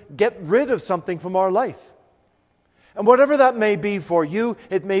to get rid of something from our life. And whatever that may be for you,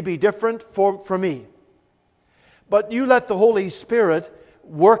 it may be different for me. But you let the Holy Spirit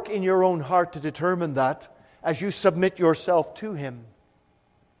work in your own heart to determine that as you submit yourself to Him.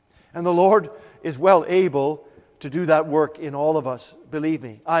 And the Lord is well able to do that work in all of us, believe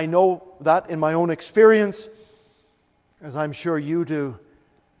me. I know that in my own experience, as I'm sure you do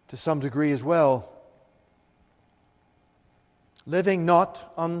to some degree as well. living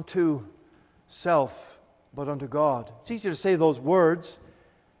not unto self, but unto God. It's easy to say those words,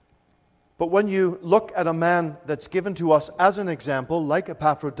 but when you look at a man that's given to us as an example, like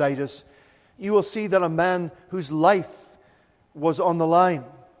Epaphroditus, you will see that a man whose life was on the line.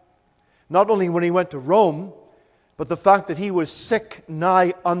 Not only when he went to Rome, but the fact that he was sick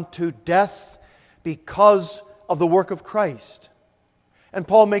nigh unto death because of the work of Christ. And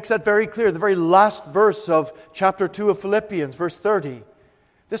Paul makes that very clear, the very last verse of chapter 2 of Philippians, verse 30.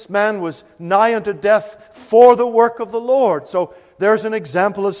 This man was nigh unto death for the work of the Lord. So there's an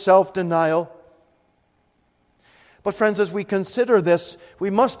example of self-denial. But friends, as we consider this, we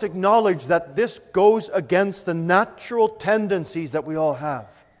must acknowledge that this goes against the natural tendencies that we all have.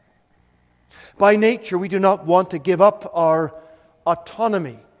 By nature, we do not want to give up our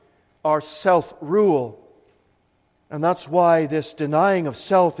autonomy, our self-rule. And that's why this denying of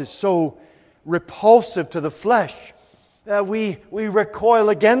self is so repulsive to the flesh. We recoil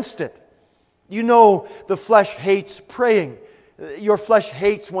against it. You know the flesh hates praying. Your flesh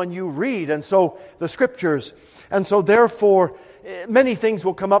hates when you read, and so the Scriptures. And so therefore, many things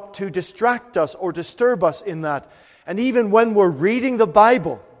will come up to distract us or disturb us in that. And even when we're reading the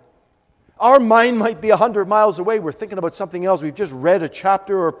Bible, our mind might be 100 miles away. We're thinking about something else. We've just read a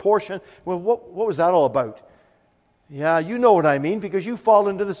chapter or a portion. Well, what was that all about? Yeah, you know what I mean, because you fall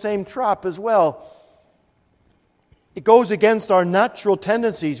into the same trap as well. It goes against our natural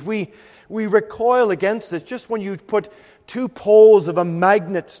tendencies. We recoil against this. Just when you put two poles of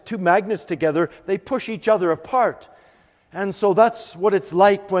two magnets together, they push each other apart. And so that's what it's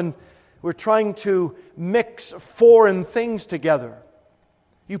like when we're trying to mix foreign things together.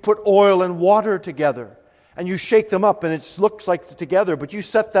 You put oil and water together, and you shake them up, and it looks like it's together, but you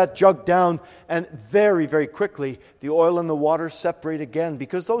set that jug down, and very, very quickly, the oil and the water separate again,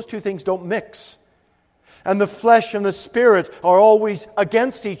 because those two things don't mix. And the flesh and the spirit are always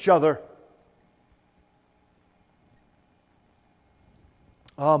against each other.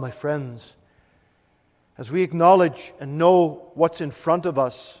 My friends, as we acknowledge and know what's in front of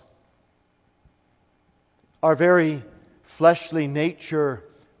us, our very fleshly nature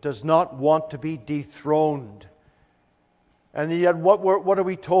does not want to be dethroned. And yet what are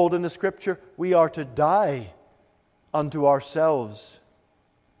we told in the Scripture? We are to die unto ourselves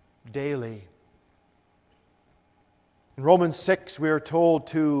daily. In Romans 6, we are told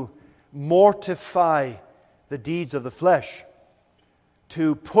to mortify the deeds of the flesh,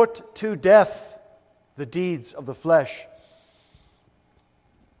 to put to death the deeds of the flesh.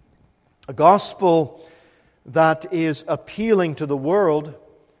 A gospel that is appealing to the world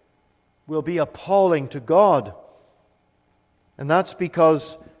will be appalling to God. And that's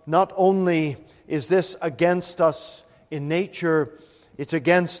because not only is this against us in nature, it's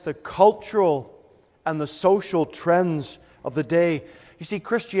against the cultural and the social trends of the day. You see,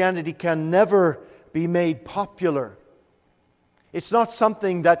 Christianity can never be made popular. It's not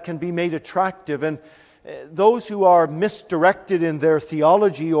something that can be made attractive. And those who are misdirected in their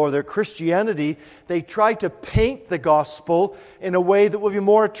theology or their Christianity, they try to paint the gospel in a way that will be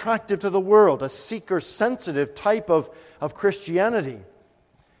more attractive to the world, a seeker-sensitive type of Christianity.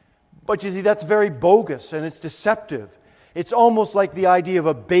 But you see, that's very bogus and it's deceptive. It's almost like the idea of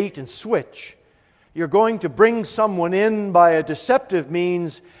a bait and switch. You're going to bring someone in by a deceptive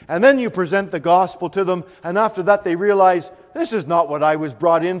means, and then you present the gospel to them, and after that they realize, this is not what I was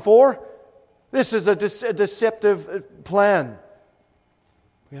brought in for. This is a deceptive plan.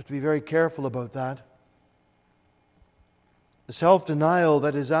 We have to be very careful about that. The self-denial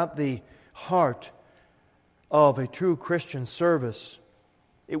that is at the heart of a true Christian service,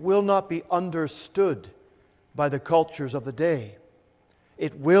 it will not be understood by the cultures of the day.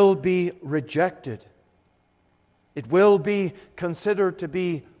 It will be rejected. It will be considered to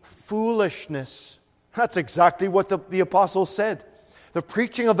be foolishness. That's exactly what the apostle said. The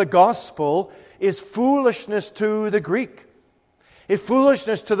preaching of the gospel is foolishness to the Greek. It's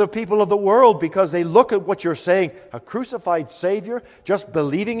foolishness to the people of the world because they look at what you're saying, a crucified Savior, just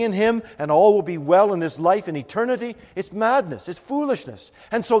believing in Him and all will be well in this life and eternity. It's madness. It's foolishness.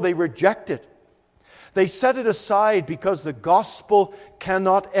 And so they reject it. They set it aside because the gospel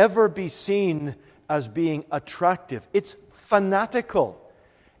cannot ever be seen as being attractive. It's fanatical.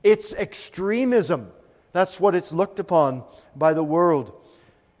 It's extremism. That's what it's looked upon by the world.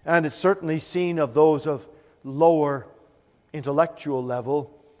 And it's certainly seen of those of lower intellectual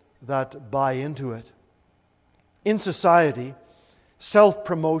level that buy into it. In society,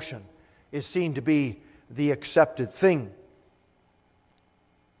 self-promotion is seen to be the accepted thing.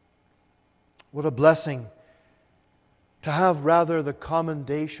 What a blessing to have rather the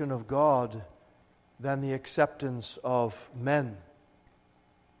commendation of God than the acceptance of men.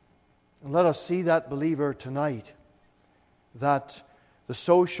 And let us see that, believer, tonight, that the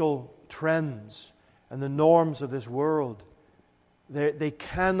social trends and the norms of this world, they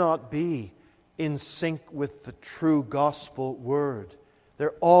cannot be in sync with the true gospel word.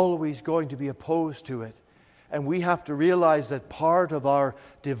 They're always going to be opposed to it. And we have to realize that part of our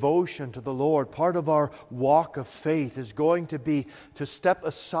devotion to the Lord, part of our walk of faith is going to be to step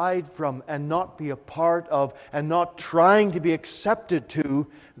aside from and not be a part of and not trying to be accepted to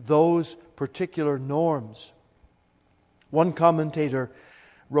those particular norms. One commentator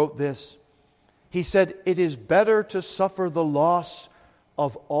wrote this. He said, "It is better to suffer the loss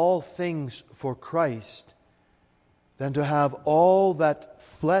of all things for Christ than to have all that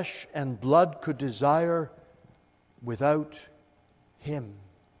flesh and blood could desire without Him."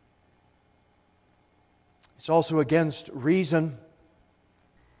 It's also against reason.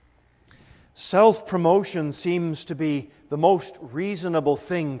 Self-promotion seems to be the most reasonable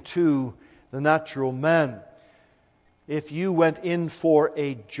thing to the natural man. If you went in for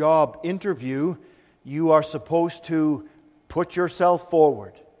a job interview, you are supposed to put yourself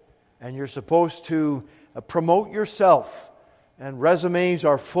forward, and you're supposed to promote yourself. And resumes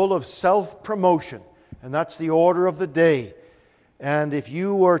are full of self-promotion, and that's the order of the day. And if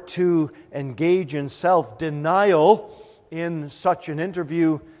you were to engage in self-denial in such an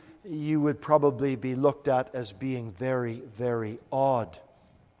interview, you would probably be looked at as being very, very odd.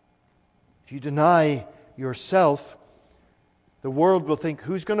 If you deny yourself, the world will think,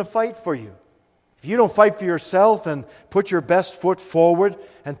 who's going to fight for you? If you don't fight for yourself and put your best foot forward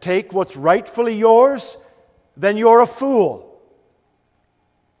and take what's rightfully yours, then you're a fool.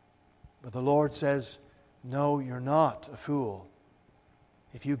 But the Lord says, no, you're not a fool.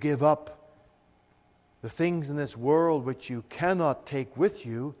 If you give up the things in this world which you cannot take with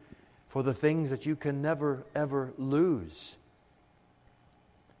you for the things that you can never, ever lose.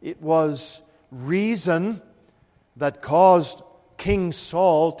 It was reason that caused King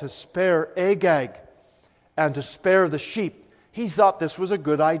Saul to spare Agag and to spare the sheep. He thought this was a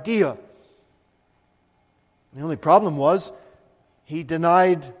good idea. The only problem was he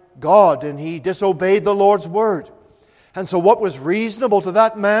denied God and he disobeyed the Lord's word. And so what was reasonable to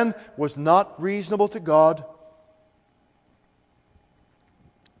that man was not reasonable to God.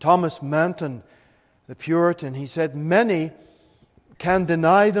 Thomas Manton, the Puritan, he said, "Many can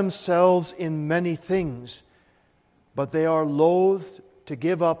deny themselves in many things, but they are loath to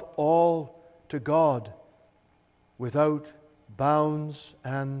give up all to God without bounds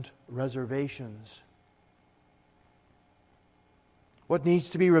and reservations." What needs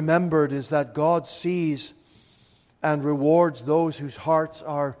to be remembered is that God sees and rewards those whose hearts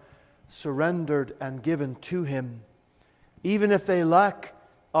are surrendered and given to Him. Even if they lack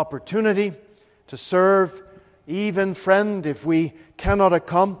opportunity to serve, even, friend, if we cannot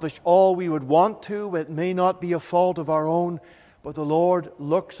accomplish all we would want to, it may not be a fault of our own, but the Lord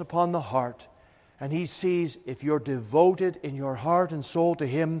looks upon the heart, and He sees if you're devoted in your heart and soul to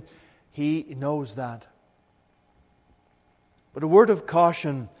Him, He knows that. But a word of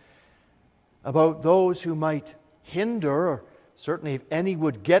caution about those who might hinder, or certainly if any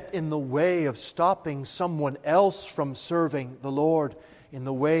would get in the way of stopping someone else from serving the Lord in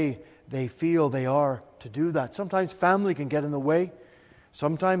the way they feel they are to do that. Sometimes family can get in the way.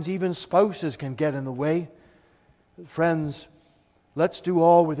 Sometimes even spouses can get in the way. Friends, let's do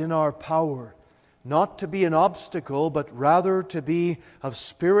all within our power, not to be an obstacle, but rather to be of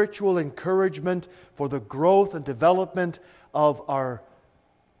spiritual encouragement for the growth and development of our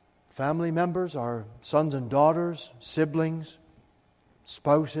family members, our sons and daughters, siblings,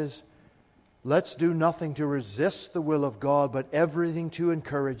 spouses. Let's do nothing to resist the will of God, but everything to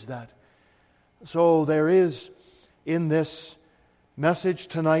encourage that. So there is in this message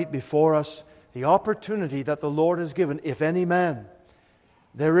tonight before us the opportunity that the Lord has given. If any man,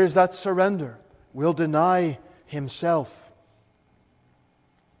 there is that surrender, will deny himself.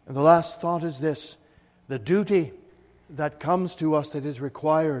 And the last thought is this: the duty that comes to us that is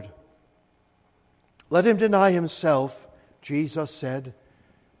required. Let him deny himself, Jesus said,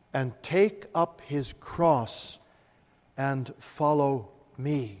 and take up his cross and follow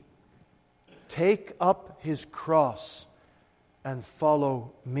me. Take up his cross and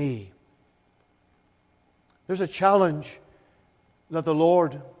follow me. There's a challenge that the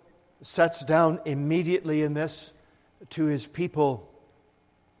Lord sets down immediately in this to his people.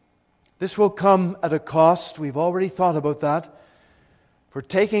 This will come at a cost. We've already thought about that. For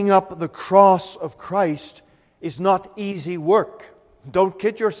taking up the cross of Christ is not easy work. Don't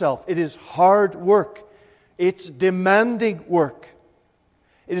kid yourself. It is hard work. It's demanding work.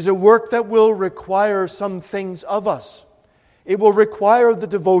 It is a work that will require some things of us. It will require the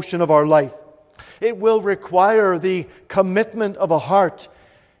devotion of our life. It will require the commitment of a heart.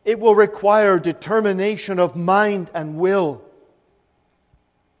 It will require determination of mind and will.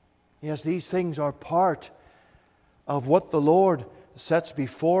 Yes, these things are part of what the Lord sets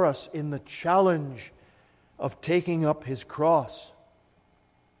before us in the challenge of taking up His cross.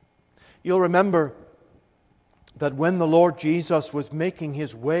 You'll remember that when the Lord Jesus was making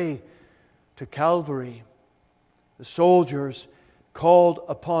His way to Calvary, the soldiers called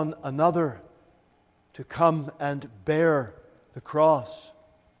upon another to come and bear the cross.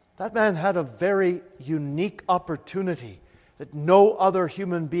 That man had a very unique opportunity that no other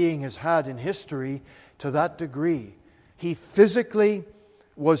human being has had in history to that degree. He physically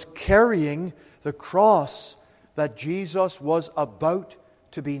was carrying the cross that Jesus was about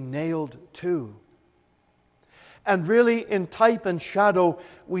to be nailed to. And really, in type and shadow,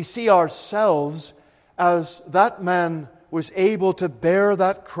 we see ourselves as that man was able to bear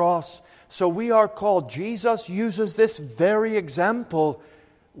that cross. So we are called. Jesus uses this very example.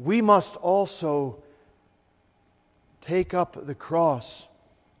 We must also take up the cross.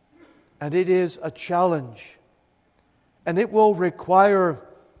 And it is a challenge. And it will require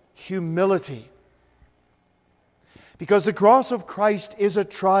humility. Because the cross of Christ is a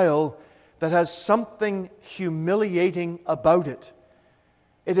trial that has something humiliating about it.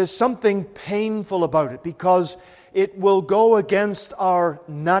 It is something painful about it because it will go against our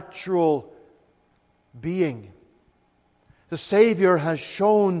natural being. The Savior has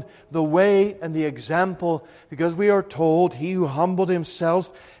shown the way and the example because we are told He who humbled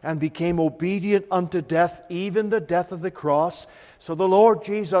Himself and became obedient unto death, even the death of the cross. So the Lord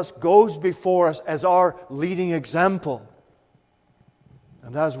Jesus goes before us as our leading example.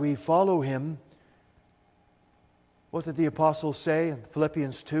 And as we follow Him, what did the apostle say in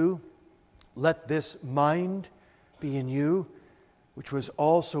Philippians 2? Let this mind be in you, which was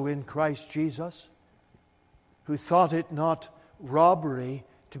also in Christ Jesus, who thought it not robbery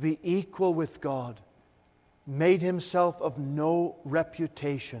to be equal with God, made Himself of no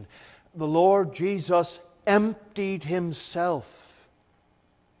reputation. The Lord Jesus emptied Himself.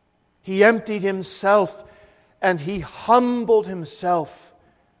 He emptied Himself and He humbled Himself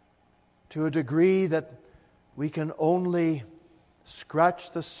to a degree that we can only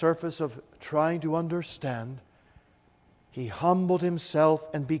scratch the surface of trying to understand. He humbled Himself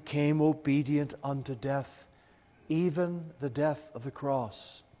and became obedient unto death, even the death of the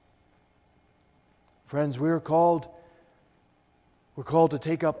cross. Friends, we're called to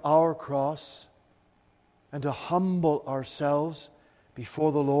take up our cross and to humble ourselves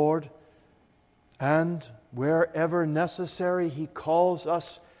before the Lord. And wherever necessary, He calls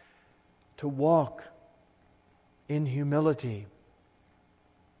us to walk in humility.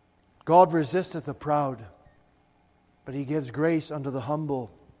 God resisteth the proud, but He gives grace unto the humble.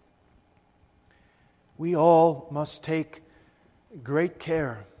 We all must take great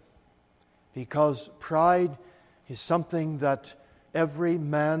care because pride is something that every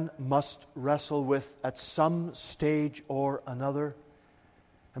man must wrestle with at some stage or another.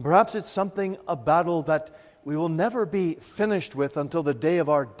 And perhaps it's a battle that we will never be finished with until the day of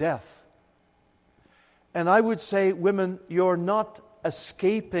our death. And I would say, women, you're not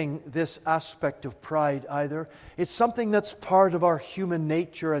escaping this aspect of pride either. It's something that's part of our human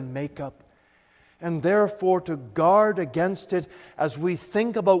nature and makeup. And therefore, to guard against it as we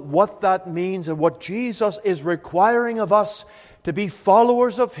think about what that means and what Jesus is requiring of us to be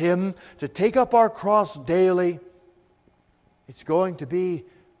followers of Him, to take up our cross daily, it's going to be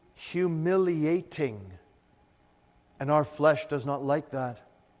humiliating. And our flesh does not like that.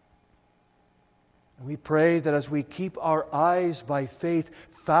 And we pray that as we keep our eyes by faith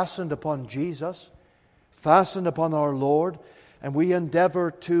fastened upon Jesus, fastened upon our Lord, and we endeavor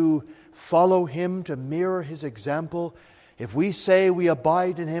to follow Him, to mirror His example, if we say we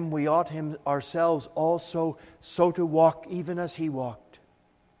abide in Him, we ought Him ourselves also so to walk even as He walked.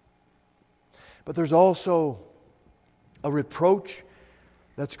 But there's also a reproach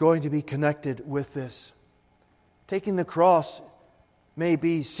that's going to be connected with this. Taking the cross may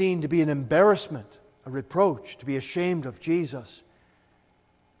be seen to be an embarrassment, a reproach, to be ashamed of Jesus.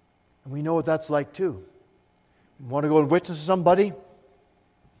 And we know what that's like too. You want to go and witness to somebody?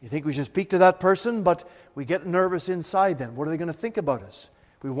 You think we should speak to that person, but we get nervous inside then. What are they going to think about us?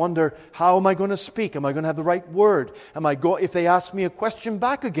 We wonder, how am I going to speak? Am I going to have the right word? If they ask me a question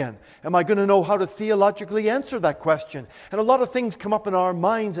back again, am I going to know how to theologically answer that question? And a lot of things come up in our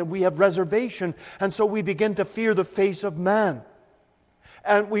minds and we have reservation, and so we begin to fear the face of man.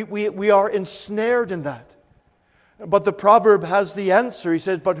 And we are ensnared in that. But the proverb has the answer. He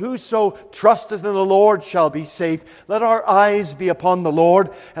says, "But whoso trusteth in the Lord shall be safe." Let our eyes be upon the Lord,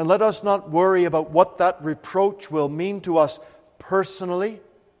 and let us not worry about what that reproach will mean to us personally,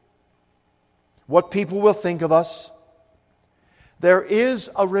 what people will think of us. There is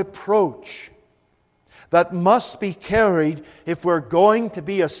a reproach that must be carried if we're going to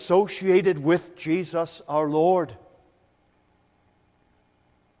be associated with Jesus our Lord.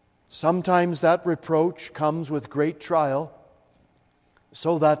 Sometimes that reproach comes with great trial,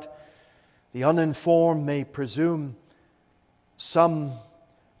 so that the uninformed may presume some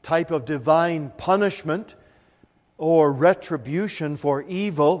type of divine punishment or retribution for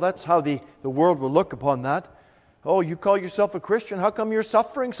evil. That's how the world will look upon that. Oh, you call yourself a Christian, how come you're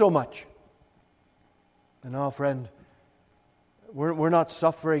suffering so much? No, friend, we're not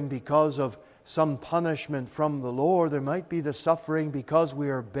suffering because of some punishment from the Lord. There might be the suffering because we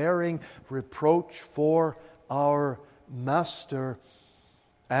are bearing reproach for our Master.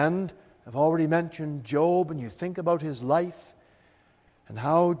 And I've already mentioned Job, and you think about his life and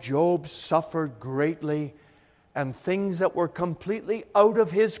how Job suffered greatly, and things that were completely out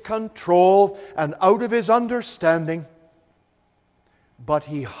of his control and out of his understanding. But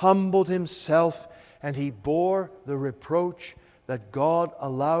he humbled himself, and he bore the reproach that God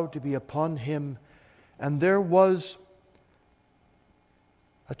allowed to be upon him. And there was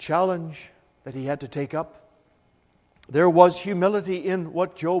a challenge that he had to take up. There was humility in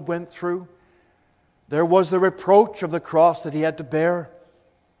what Job went through. There was the reproach of the cross that he had to bear.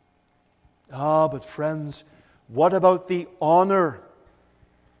 But friends, what about the honor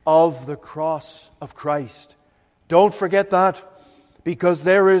of the cross of Christ? Don't forget that. Because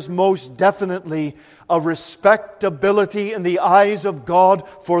there is most definitely a respectability in the eyes of God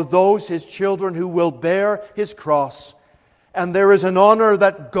for those His children who will bear His cross. And there is an honor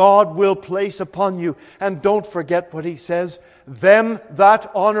that God will place upon you. And don't forget what He says. "Them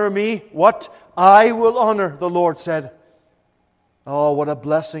that honor me," what? "I will honor," the Lord said. Oh, what a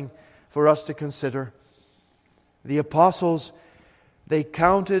blessing for us to consider. The apostles, they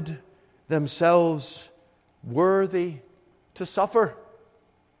counted themselves worthy to suffer.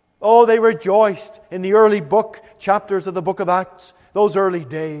 Oh, they rejoiced in the early chapters of the book of Acts, those early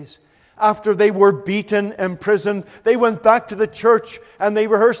days. After they were beaten, imprisoned, they went back to the church and they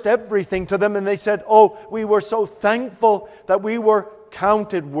rehearsed everything to them, and they said, "Oh, we were so thankful that we were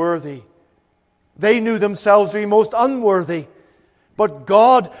counted worthy." They knew themselves to be most unworthy, but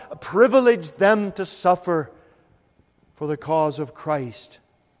God privileged them to suffer for the cause of Christ.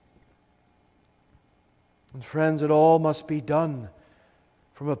 And friends, it all must be done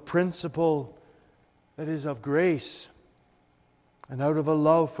from a principle that is of grace and out of a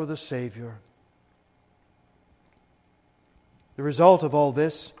love for the Savior. The result of all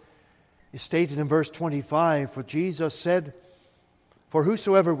this is stated in verse 25. For Jesus said, "For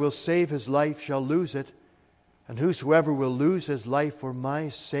whosoever will save his life shall lose it, and whosoever will lose his life for my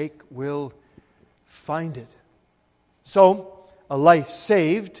sake will find it." So, a life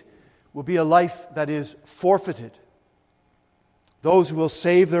saved will be a life that is forfeited. Those who will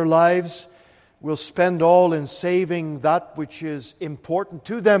save their lives will spend all in saving that which is important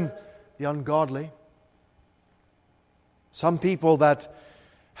to them, the ungodly. Some people that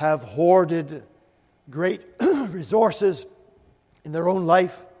have hoarded great resources in their own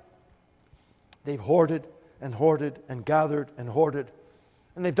life, they've hoarded and gathered and hoarded.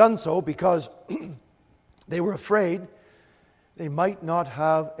 And they've done so because they were afraid they might not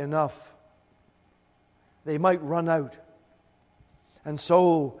have enough. They might run out. And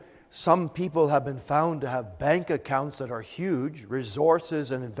so some people have been found to have bank accounts that are huge,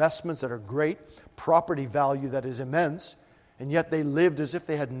 resources and investments that are great, property value that is immense, and yet they lived as if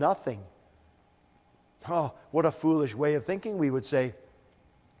they had nothing. Oh, what a foolish way of thinking, we would say.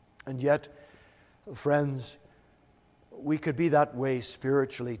 And yet, friends, we could be that way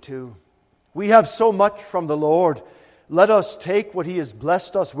spiritually too. We have so much from the Lord. Let us take what He has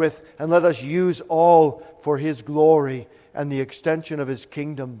blessed us with and let us use all for His glory and the extension of His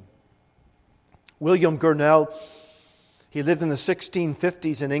kingdom. William Gurnall, he lived in the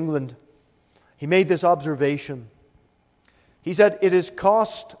 1650s in England. He made this observation. He said, "It has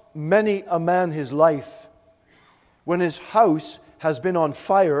cost many a man his life when his house has been on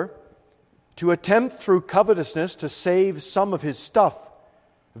fire to attempt through covetousness to save some of his stuff,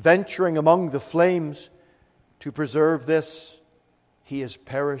 venturing among the flames to preserve this, he has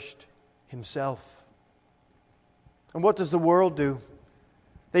perished himself." And what does the world do?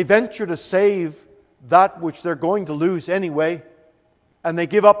 They venture to save that which they're going to lose anyway, and they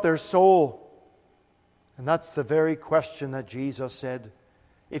give up their soul. And that's the very question that Jesus said.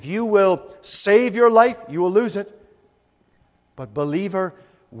 If you will save your life, you will lose it. But believer,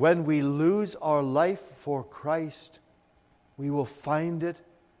 when we lose our life for Christ, we will find it,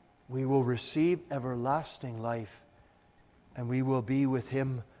 we will receive everlasting life, and we will be with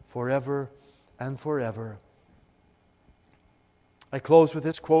Him forever and forever. I close with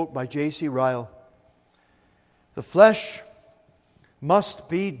this quote by J.C. Ryle. The flesh must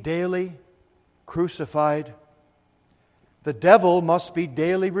be daily crucified. The devil must be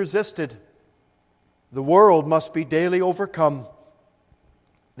daily resisted. The world must be daily overcome.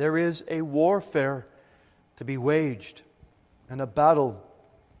 There is a warfare to be waged and a battle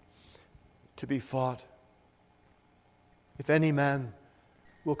to be fought. If any man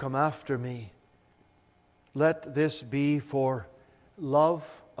will come after me, let this be for love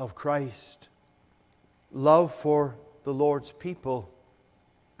of Christ, love for the Lord's people,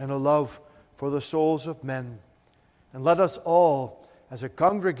 and a love for the souls of men. And let us all, as a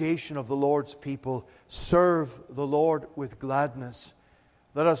congregation of the Lord's people, serve the Lord with gladness.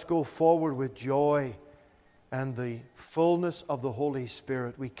 Let us go forward with joy and the fullness of the Holy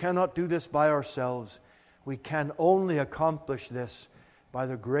Spirit. We cannot do this by ourselves. We can only accomplish this by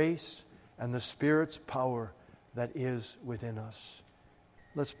the grace and the Spirit's power that is within us.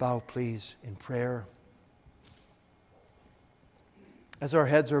 Let's bow, please, in prayer. As our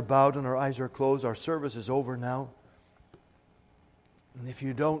heads are bowed and our eyes are closed, our service is over now. And if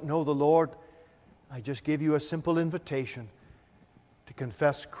you don't know the Lord, I just give you a simple invitation to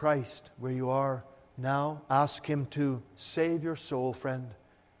confess Christ where you are now. Ask Him to save your soul, friend,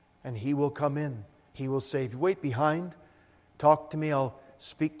 and He will come in. He will save you. Wait behind. Talk to me. I'll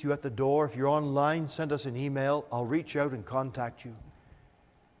speak to you at the door. If you're online, send us an email. I'll reach out and contact you.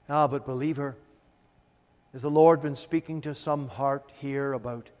 But believer, has the Lord been speaking to some heart here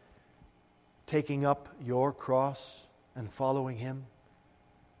about taking up your cross and following Him?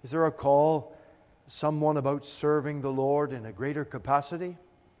 Is there a call, someone about serving the Lord in a greater capacity?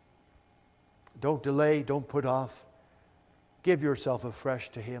 Don't delay, don't put off. Give yourself afresh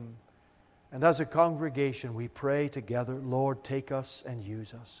to Him. And as a congregation, we pray together, Lord, take us and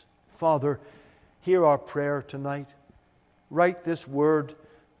use us. Father, hear our prayer tonight. Write this word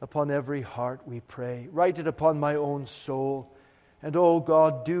upon every heart, we pray. Write it upon my own soul. And, oh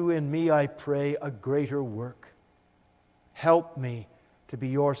God, do in me, I pray, a greater work. Help me to be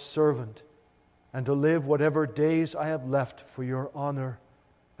your servant and to live whatever days I have left for your honor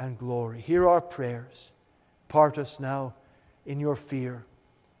and glory. Hear our prayers. Part us now in your fear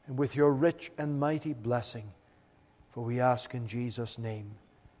and with your rich and mighty blessing. For we ask in Jesus' name,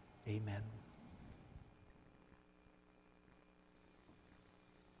 amen.